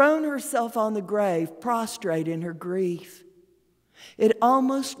had thrown herself on the grave, prostrate in her grief. It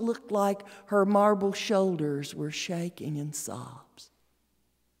almost looked like her marble shoulders were shaking in sobs.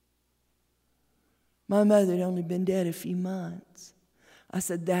 My mother had only been dead a few months. I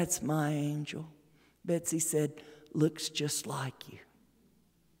said, "That's my angel." Betsy said, "Looks just like you."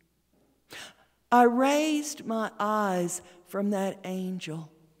 I raised my eyes from that angel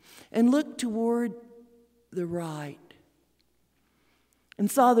and looked toward the right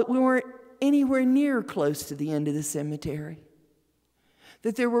and saw that we weren't anywhere near close to the end of the cemetery,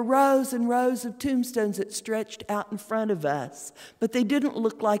 that there were rows and rows of tombstones that stretched out in front of us, but they didn't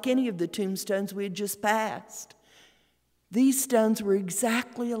look like any of the tombstones we had just passed. These stones were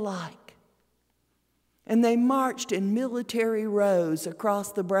exactly alike, and they marched in military rows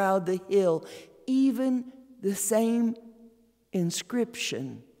across the brow of the hill, even the same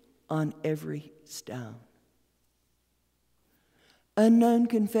inscription on every stone. Unknown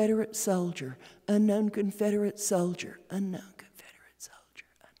Confederate soldier, unknown Confederate soldier, unknown Confederate soldier,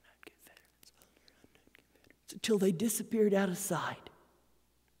 unknown Confederate soldier, unknown Confederate, until they disappeared out of sight.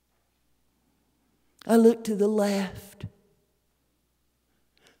 I looked to the left.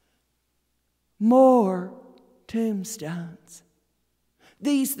 More tombstones.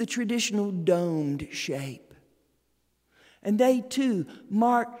 These the traditional domed shape. And they too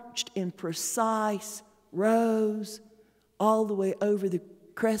marched in precise rows all the way over the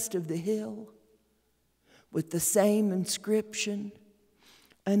crest of the hill with the same inscription: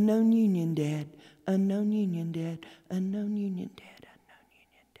 unknown Union dead, unknown Union dead, unknown Union dead, unknown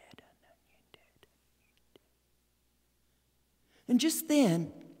Union dead, unknown Union dead. And just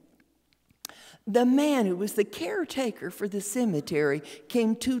then, the man who was the caretaker for the cemetery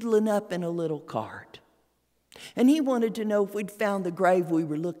came tootling up in a little cart. And he wanted to know if we'd found the grave we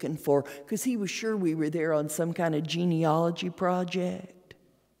were looking for, because he was sure we were there on some kind of genealogy project.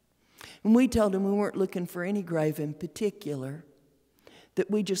 And we told him we weren't looking for any grave in particular,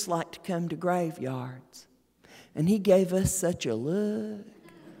 that we just liked to come to graveyards. And he gave us such a look.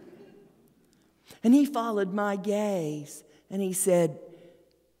 And he followed my gaze, and he said,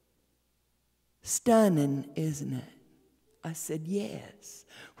 "Stunning, isn't it?" I said, "Yes."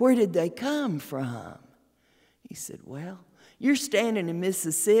 "Where did they come from?" He said, "Well, you're standing in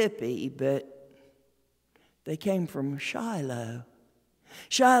Mississippi, but they came from Shiloh.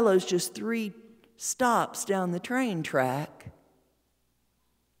 Shiloh's just 3 stops down the train track."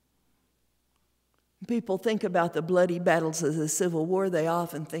 People think about the bloody battles of the Civil War. They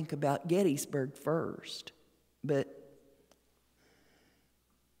often think about Gettysburg first. But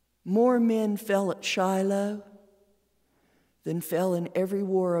more men fell at Shiloh than fell in every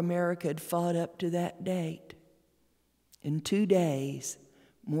war America had fought up to that date. In 2 days,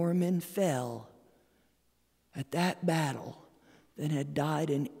 more men fell at that battle than had died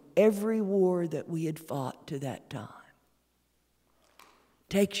in every war that we had fought to that time.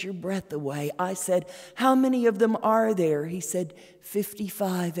 Takes your breath away. I said, "How many of them are there?" He said,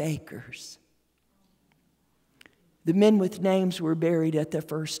 55 acres. The men with names were buried at the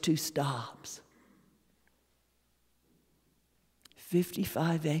first 2 stops.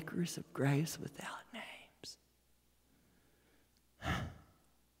 55 acres of graves without names.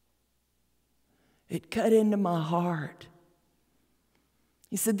 It cut into my heart.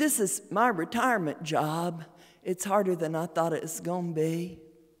 He said, "This is my retirement job. It's harder than I thought it was going to be.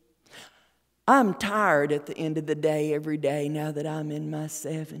 I'm tired at the end of the day every day now that I'm in my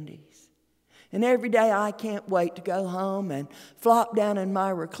 70s. And every day I can't wait to go home and flop down in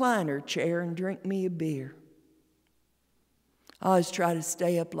my recliner chair and drink me a beer. I always try to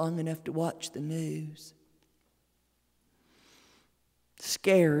stay up long enough to watch the news. It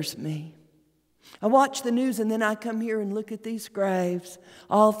scares me. I watch the news and then I come here and look at these graves,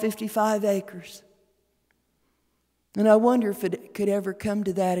 all 55 acres. And I wonder if it could ever come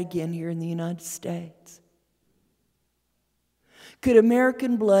to that again here in the United States. Could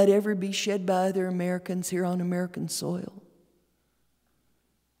American blood ever be shed by other Americans here on American soil?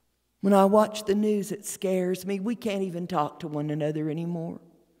 When I watch the news, it scares me. We can't even talk to one another anymore.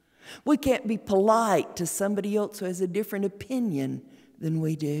 We can't be polite to somebody else who has a different opinion than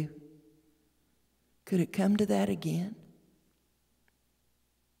we do. Could it come to that again?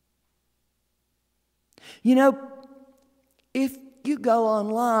 You know, if you go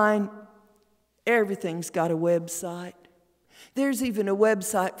online, everything's got a website. There's even a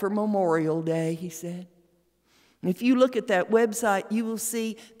website for Memorial Day, he said. And if you look at that website, you will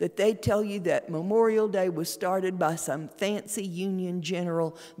see that they tell you that Memorial Day was started by some fancy Union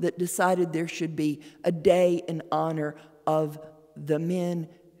general that decided there should be a day in honor of the men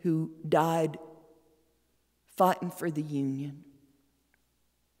who died fighting for the Union.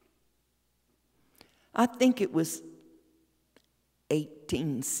 I think it was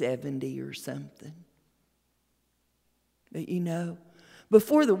 1870 or something. But you know,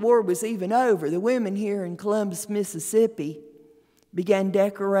 before the war was even over, the women here in Columbus, Mississippi, began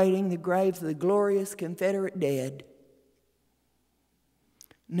decorating the graves of the glorious Confederate dead.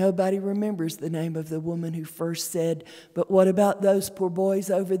 Nobody remembers the name of the woman who first said, "But what about those poor boys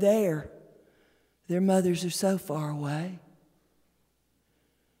over there? Their mothers are so far away."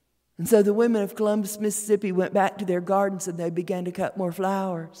 And so the women of Columbus, Mississippi went back to their gardens and they began to cut more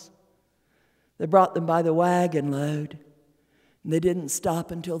flowers. They brought them by the wagon load. And they didn't stop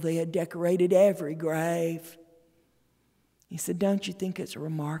until they had decorated every grave. He said, "Don't you think it's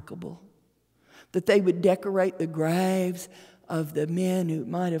remarkable that they would decorate the graves of the men who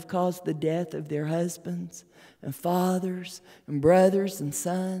might have caused the death of their husbands and fathers and brothers and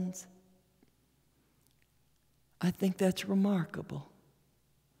sons?" I think that's remarkable.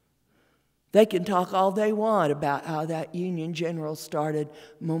 They can talk all they want about how that Union general started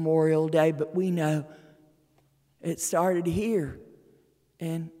Memorial Day, but we know it started here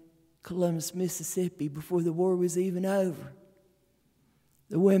in Columbus, Mississippi, before the war was even over.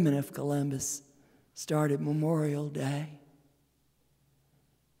 The women of Columbus started Memorial Day.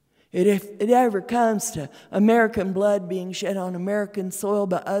 If it ever comes to American blood being shed on American soil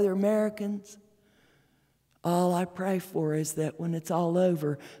by other Americans, all I pray for is that when it's all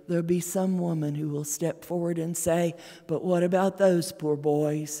over, there'll be some woman who will step forward and say, "But what about those poor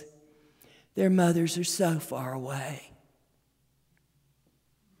boys? Their mothers are so far away."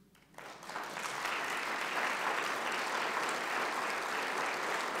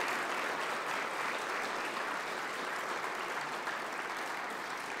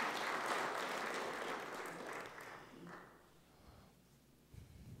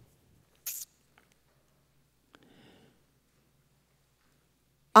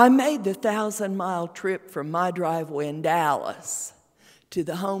 I made the 1,000-mile trip from my driveway in Dallas to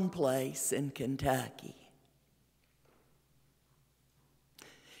the home place in Kentucky.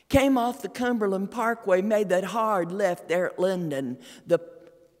 Came off the Cumberland Parkway, made that hard left there at Linden, the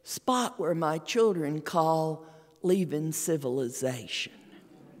spot where my children call leaving civilization.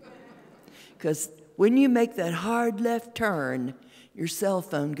 Because when you make that hard left turn, your cell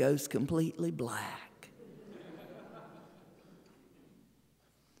phone goes completely black.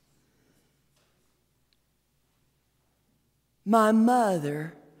 My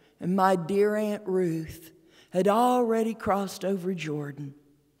mother and my dear Aunt Ruth had already crossed over Jordan.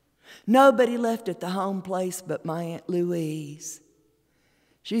 Nobody left at the home place but my Aunt Louise.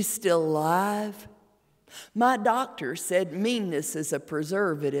 She's still alive. My doctor said meanness is a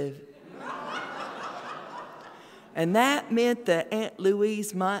preservative. And that meant that Aunt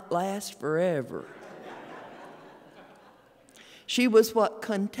Louise might last forever. She was what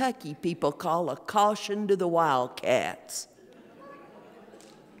Kentucky people call a caution to the wildcats.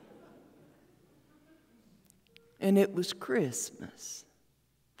 And it was Christmas.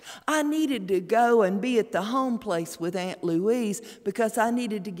 I needed to go and be at the home place with Aunt Louise because I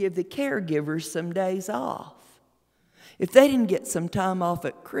needed to give the caregivers some days off. If they didn't get some time off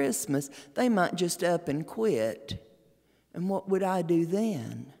at Christmas, they might just up and quit. And what would I do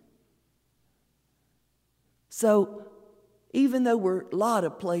then? So even though we're a lot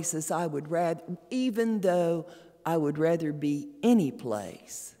of places I would rather be any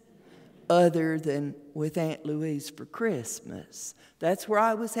place other than with Aunt Louise for Christmas. That's where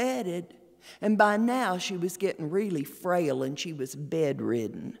I was headed. And by now, she was getting really frail and she was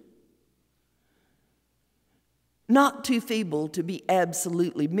bedridden. Not too feeble to be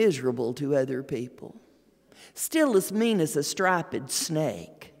absolutely miserable to other people. Still as mean as a striped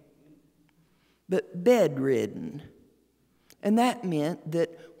snake. But bedridden. And that meant that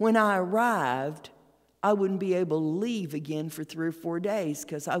when I arrived, I wouldn't be able to leave again for 3 or 4 days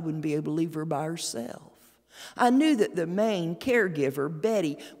because I wouldn't be able to leave her by herself. I knew that the main caregiver,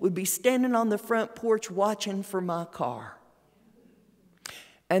 Betty, would be standing on the front porch watching for my car.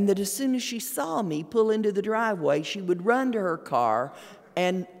 And that as soon as she saw me pull into the driveway, she would run to her car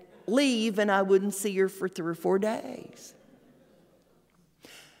and leave, and I wouldn't see her for 3 or 4 days.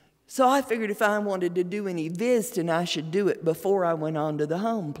 So I figured if I wanted to do any visiting, I should do it before I went on to the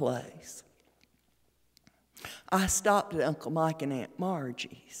home place. I stopped at Uncle Mike and Aunt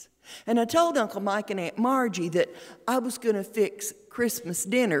Margie's. And I told Uncle Mike and Aunt Margie that I was going to fix Christmas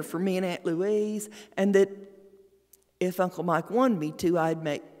dinner for me and Aunt Louise, and that if Uncle Mike wanted me to, I'd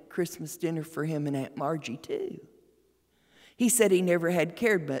make Christmas dinner for him and Aunt Margie too. He said he never had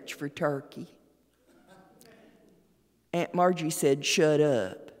cared much for turkey. Aunt Margie said, "Shut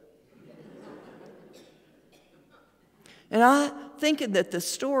up." And I, thinking that the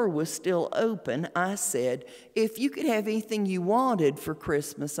store was still open, I said, "If you could have anything you wanted for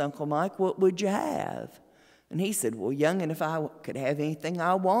Christmas, Uncle Mike, what would you have?" And he said, "Well, young'un, if I could have anything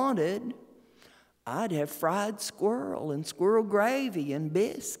I wanted, I'd have fried squirrel and squirrel gravy and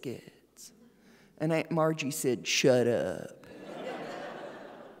biscuits." And Aunt Margie said, "Shut up."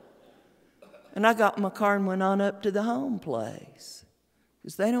 And I got in my car and went on up to the home place,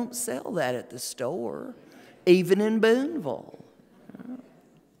 because they don't sell that at the store, even in Booneville.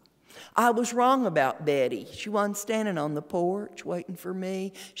 I was wrong about Betty. She wasn't standing on the porch waiting for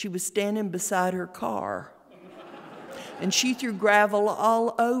me. She was standing beside her car. And she threw gravel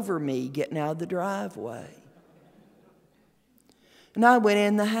all over me getting out of the driveway. And I went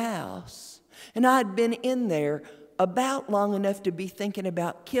in the house, and I'd been in there about long enough to be thinking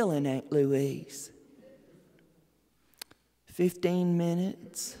about killing Aunt Louise. 15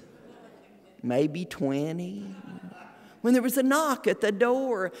 minutes, maybe 20. When there was a knock at the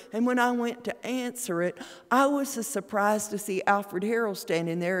door, and when I went to answer it, I was as surprised to see Alfred Harrell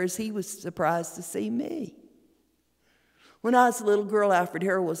standing there as he was surprised to see me. When I was a little girl, Alfred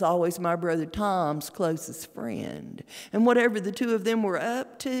Harrell was always my brother Tom's closest friend. And whatever the two of them were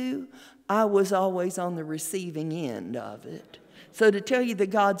up to, I was always on the receiving end of it. So to tell you the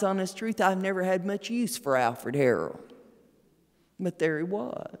God's honest truth, I've never had much use for Alfred Harrell. But there he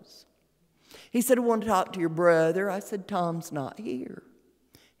was. He said, "I want to talk to your brother." I said, "Tom's not here."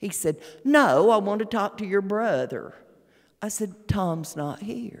 He said, "No, I want to talk to your brother." I said, "Tom's not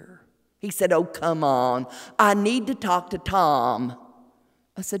here." He said, "Oh, come on. I need to talk to Tom."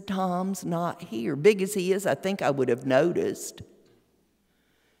 I said, "Tom's not here. Big as he is, I think I would have noticed."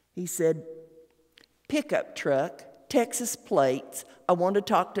 He said, "Pickup truck, Texas plates. I want to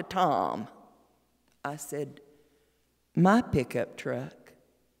talk to Tom." I said, "My pickup truck,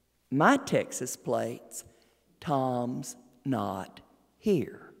 my Texas plates, Tom's not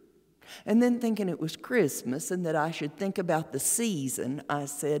here." And then thinking it was Christmas and that I should think about the season, I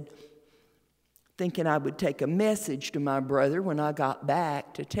said, thinking I would take a message to my brother when I got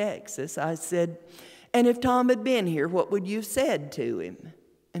back to Texas, I said, "And if Tom had been here, what would you have said to him?"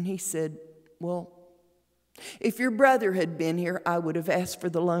 And he said, "Well, if your brother had been here, I would have asked for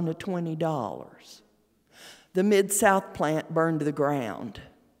the loan of $20. The Mid-South plant burned to the ground."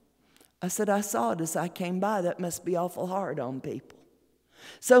 I said, "I saw it as I came by. That must be awful hard on people.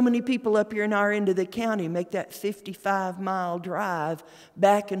 So many people up here in our end of the county make that 55-mile drive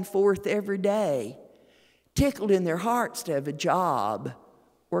back and forth every day, tickled in their hearts to have a job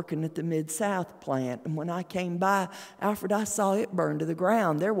working at the Mid-South plant. And when I came by, Alfred, I saw it burn to the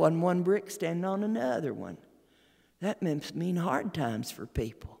ground. There wasn't one brick standing on another one. That must mean hard times for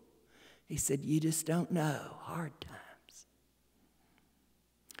people." He said, "You just don't know, hard times."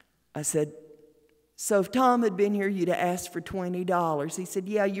 I said, "So if Tom had been here, you'd have asked for $20. He said,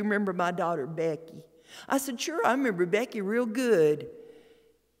 "Yeah, you remember my daughter Becky?" I said, "Sure, I remember Becky real good."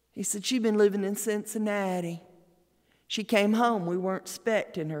 He said, "She'd been living in Cincinnati. She came home. We weren't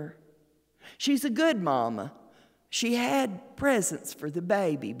expecting her. She's a good mama. She had presents for the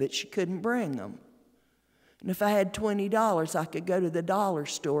baby, but she couldn't bring them. And if I had $20, I could go to the dollar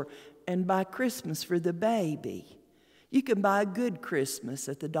store and buy Christmas for the baby. You can buy a good Christmas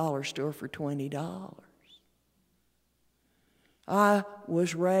at the dollar store for $20. I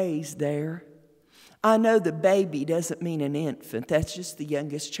was raised there. I know the baby doesn't mean an infant. That's just the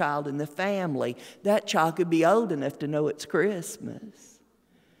youngest child in the family. That child could be old enough to know it's Christmas.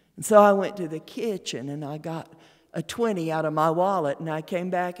 And so I went to the kitchen and I got a 20 out of my wallet, and I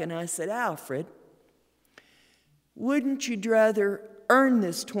came back and I said, "Alfred, wouldn't you rather earn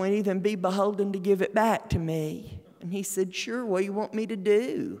this 20 than be beholden to give it back to me?" And he said, "Sure, what do you want me to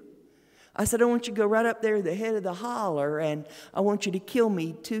do?" I said, "I want you to go right up there to the head of the holler, and I want you to kill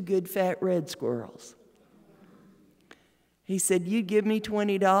me 2 good fat red squirrels." He said, "You'd give me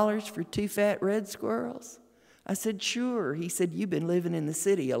 $20 for 2 fat red squirrels?" I said, "Sure." He said, "You've been living in the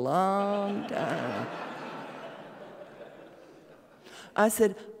city a long time." I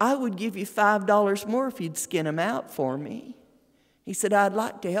said, "I would give you $5 more if you'd skin them out for me." He said, "I'd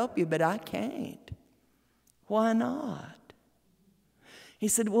like to help you, but I can't." "Why not?" He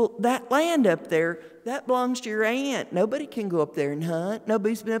said, "Well, that land up there, that belongs to your aunt. Nobody can go up there and hunt.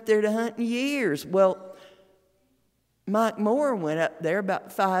 Nobody's been up there to hunt in years." Well, Mike Moore went up there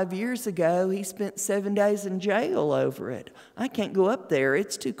about 5 years ago. He spent 7 days in jail over it. I can't go up there.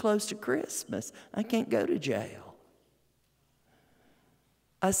 It's too close to Christmas. I can't go to jail.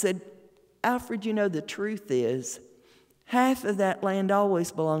 I said, Alfred, you know, the truth is, half of that land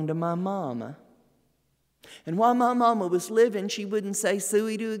always belonged to my mama. And while my mama was living, she wouldn't say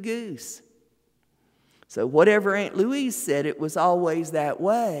suey to a goose. So whatever Aunt Louise said, it was always that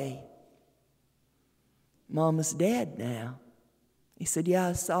way. Mama's dead now. He said, yeah,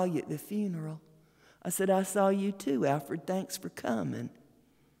 I saw you at the funeral. I said, I saw you too, Alfred. Thanks for coming.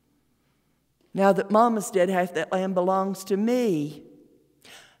 Now that Mama's dead, half that land belongs to me.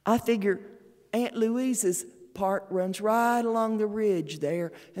 I figure Aunt Louise's part runs right along the ridge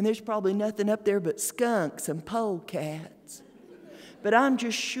there, and there's probably nothing up there but skunks and polecats. But I'm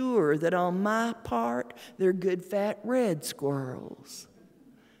just sure that on my part, they're good fat red squirrels.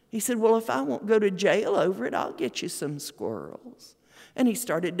 He said, well, if I won't go to jail over it, I'll get you some squirrels. And he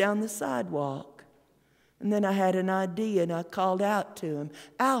started down the sidewalk. And then I had an idea, and I called out to him,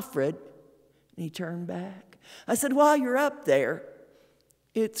 Alfred. And he turned back. I said, while you're up there,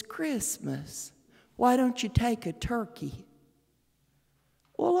 it's Christmas. Why don't you take a turkey?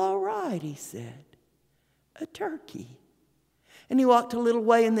 Well, all right, he said, a turkey. And he walked a little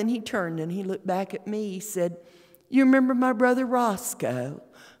way, and then he turned, and he looked back at me. He said, you remember my brother Roscoe?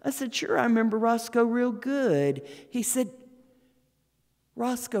 I said, sure, I remember Roscoe real good. He said,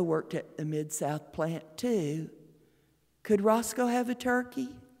 Roscoe worked at the Mid-South plant too. Could Roscoe have a turkey?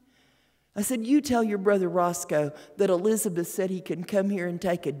 I said, you tell your brother Roscoe that Elizabeth said he can come here and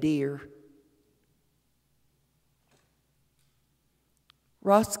take a deer.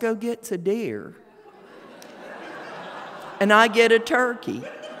 Roscoe gets a deer. And I get a turkey.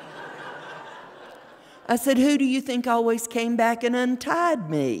 I said, who do you think always came back and untied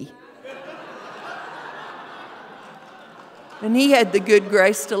me? And he had the good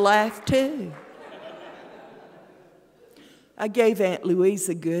grace to laugh too. I gave Aunt Louise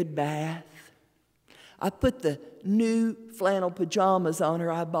a good bath. I put the new flannel pajamas on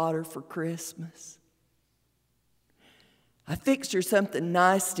her I bought her for Christmas. I fixed her something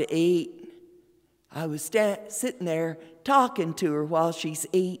nice to eat. I was sitting there talking to her while she's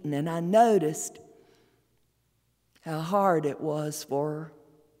eating, and I noticed how hard it was for her.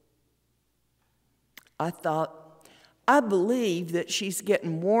 I thought, I believe that she's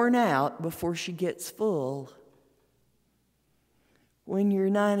getting worn out before she gets full. When you're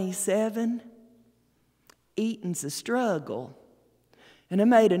 97, eating's a struggle. And I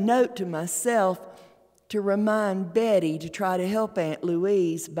made a note to myself to remind Betty to try to help Aunt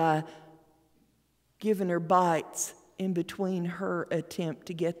Louise by giving her bites in between her attempt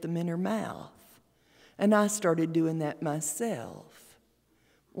to get them in her mouth. And I started doing that myself.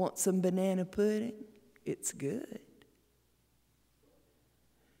 Want some banana pudding? It's good.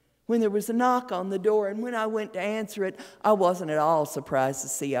 When there was a knock on the door, and when I went to answer it, I wasn't at all surprised to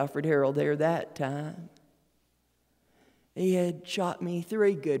see Alfred Harold there that time. He had shot me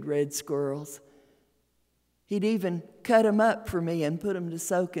 3 good red squirrels. He'd even cut them up for me and put them to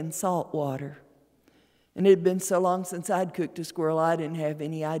soak in salt water. And it had been so long since I'd cooked a squirrel, I didn't have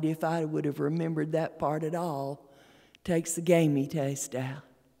any idea if I would have remembered that part at all. Takes the gamey taste out.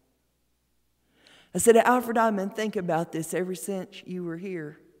 I said, Alfred, I've been thinking about this ever since you were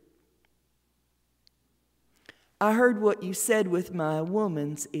here. I heard what you said with my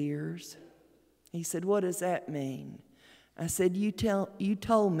woman's ears. He said, what does that mean? I said, you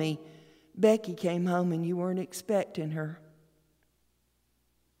told me Becky came home and you weren't expecting her.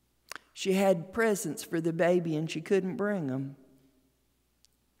 She had presents for the baby and she couldn't bring them.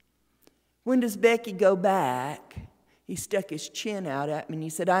 When does Becky go back? He stuck his chin out at me and he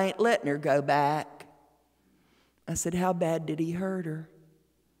said, I ain't letting her go back. I said, how bad did he hurt her?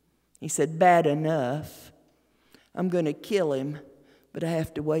 He said, bad enough. I'm going to kill him, but I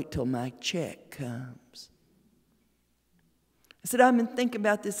have to wait till my check comes. I said, I've been thinking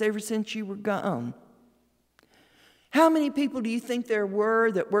about this ever since you were gone. How many people do you think there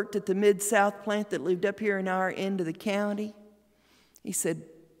were that worked at the Mid-South plant that lived up here in our end of the county? He said,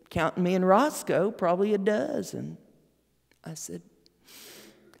 counting me and Roscoe, probably a dozen. I said,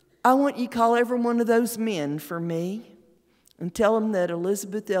 I want you to call every one of those men for me and tell them that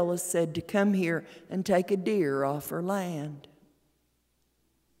Elizabeth Ellis said to come here and take a deer off her land.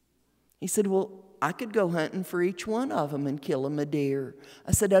 He said, well, I could go hunting for each one of them and kill them a deer.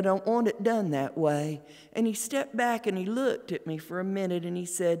 I said, I don't want it done that way. And he stepped back and he looked at me for a minute and he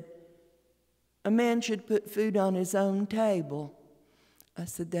said, a man should put food on his own table. I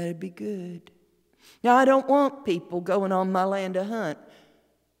said, that'd be good. Now, I don't want people going on my land to hunt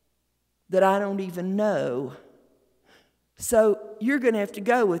that I don't even know. So you're going to have to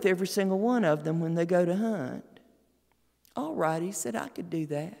go with every single one of them when they go to hunt. All right, he said, I could do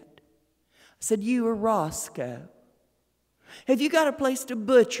that. I said, you or Roscoe? Have you got a place to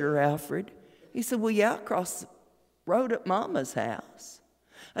butcher, Alfred? He said, well, yeah, across the road at Mama's house.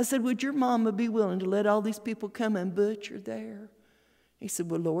 I said, would your mama be willing to let all these people come and butcher there? He said,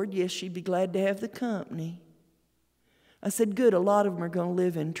 well, Lord, yes, she'd be glad to have the company. I said, good, a lot of them are going to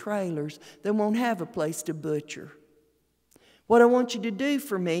live in trailers. They won't have a place to butcher. What I want you to do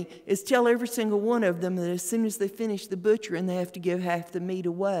for me is tell every single one of them that as soon as they finish the butchering, they have to give half the meat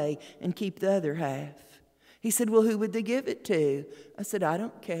away and keep the other half. He said, well, who would they give it to? I said, I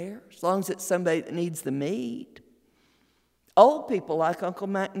don't care, as long as it's somebody that needs the meat. Old people like Uncle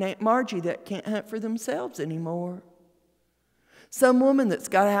Mac and Aunt Margie that can't hunt for themselves anymore. Some woman that's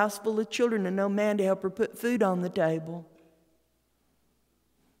got a house full of children and no man to help her put food on the table.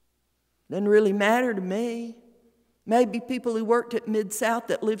 Doesn't really matter to me. Maybe people who worked at Mid-South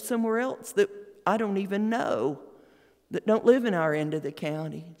that live somewhere else that I don't even know, that don't live in our end of the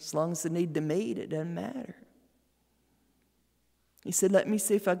county. As long as they need the meat, it doesn't matter. He said, let me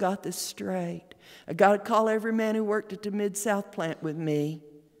see if I got this straight. I got to call every man who worked at the Mid-South plant with me.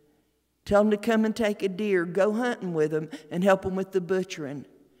 Tell them to come and take a deer, go hunting with them, and help them with the butchering.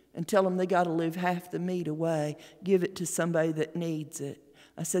 And tell them they got to leave half the meat away, give it to somebody that needs it.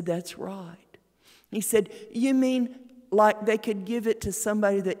 I said, that's right. He said, you mean like they could give it to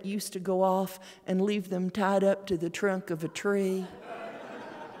somebody that used to go off and leave them tied up to the trunk of a tree?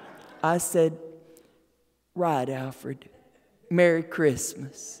 I said, right, Alfred. Merry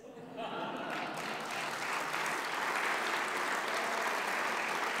Christmas.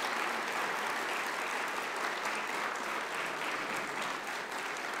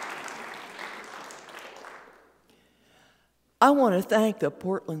 I want to thank the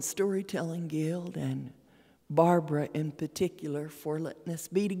Portland Storytelling Guild and Barbara in particular for letting us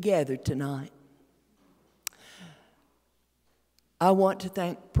be together tonight. I want to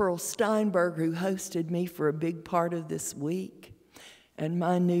thank Pearl Steinberg, who hosted me for a big part of this week, and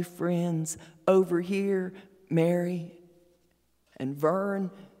my new friends over here, Mary and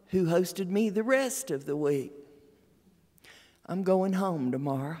Vern, who hosted me the rest of the week. I'm going home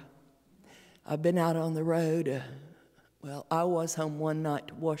tomorrow. I've been out on the road. Well, I was home one night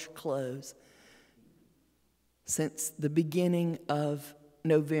to wash clothes. Since the beginning of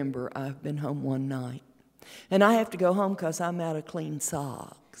November, I've been home one night. And I have to go home because I'm out of clean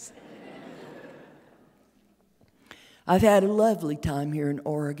socks. I've had a lovely time here in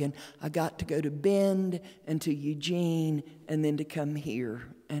Oregon. I got to go to Bend and to Eugene and then to come here,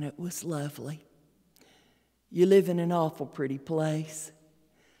 and it was lovely. You live in an awful pretty place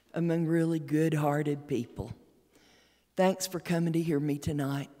among really good-hearted people. Thanks for coming to hear me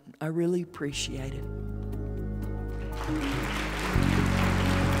tonight. I really appreciate it.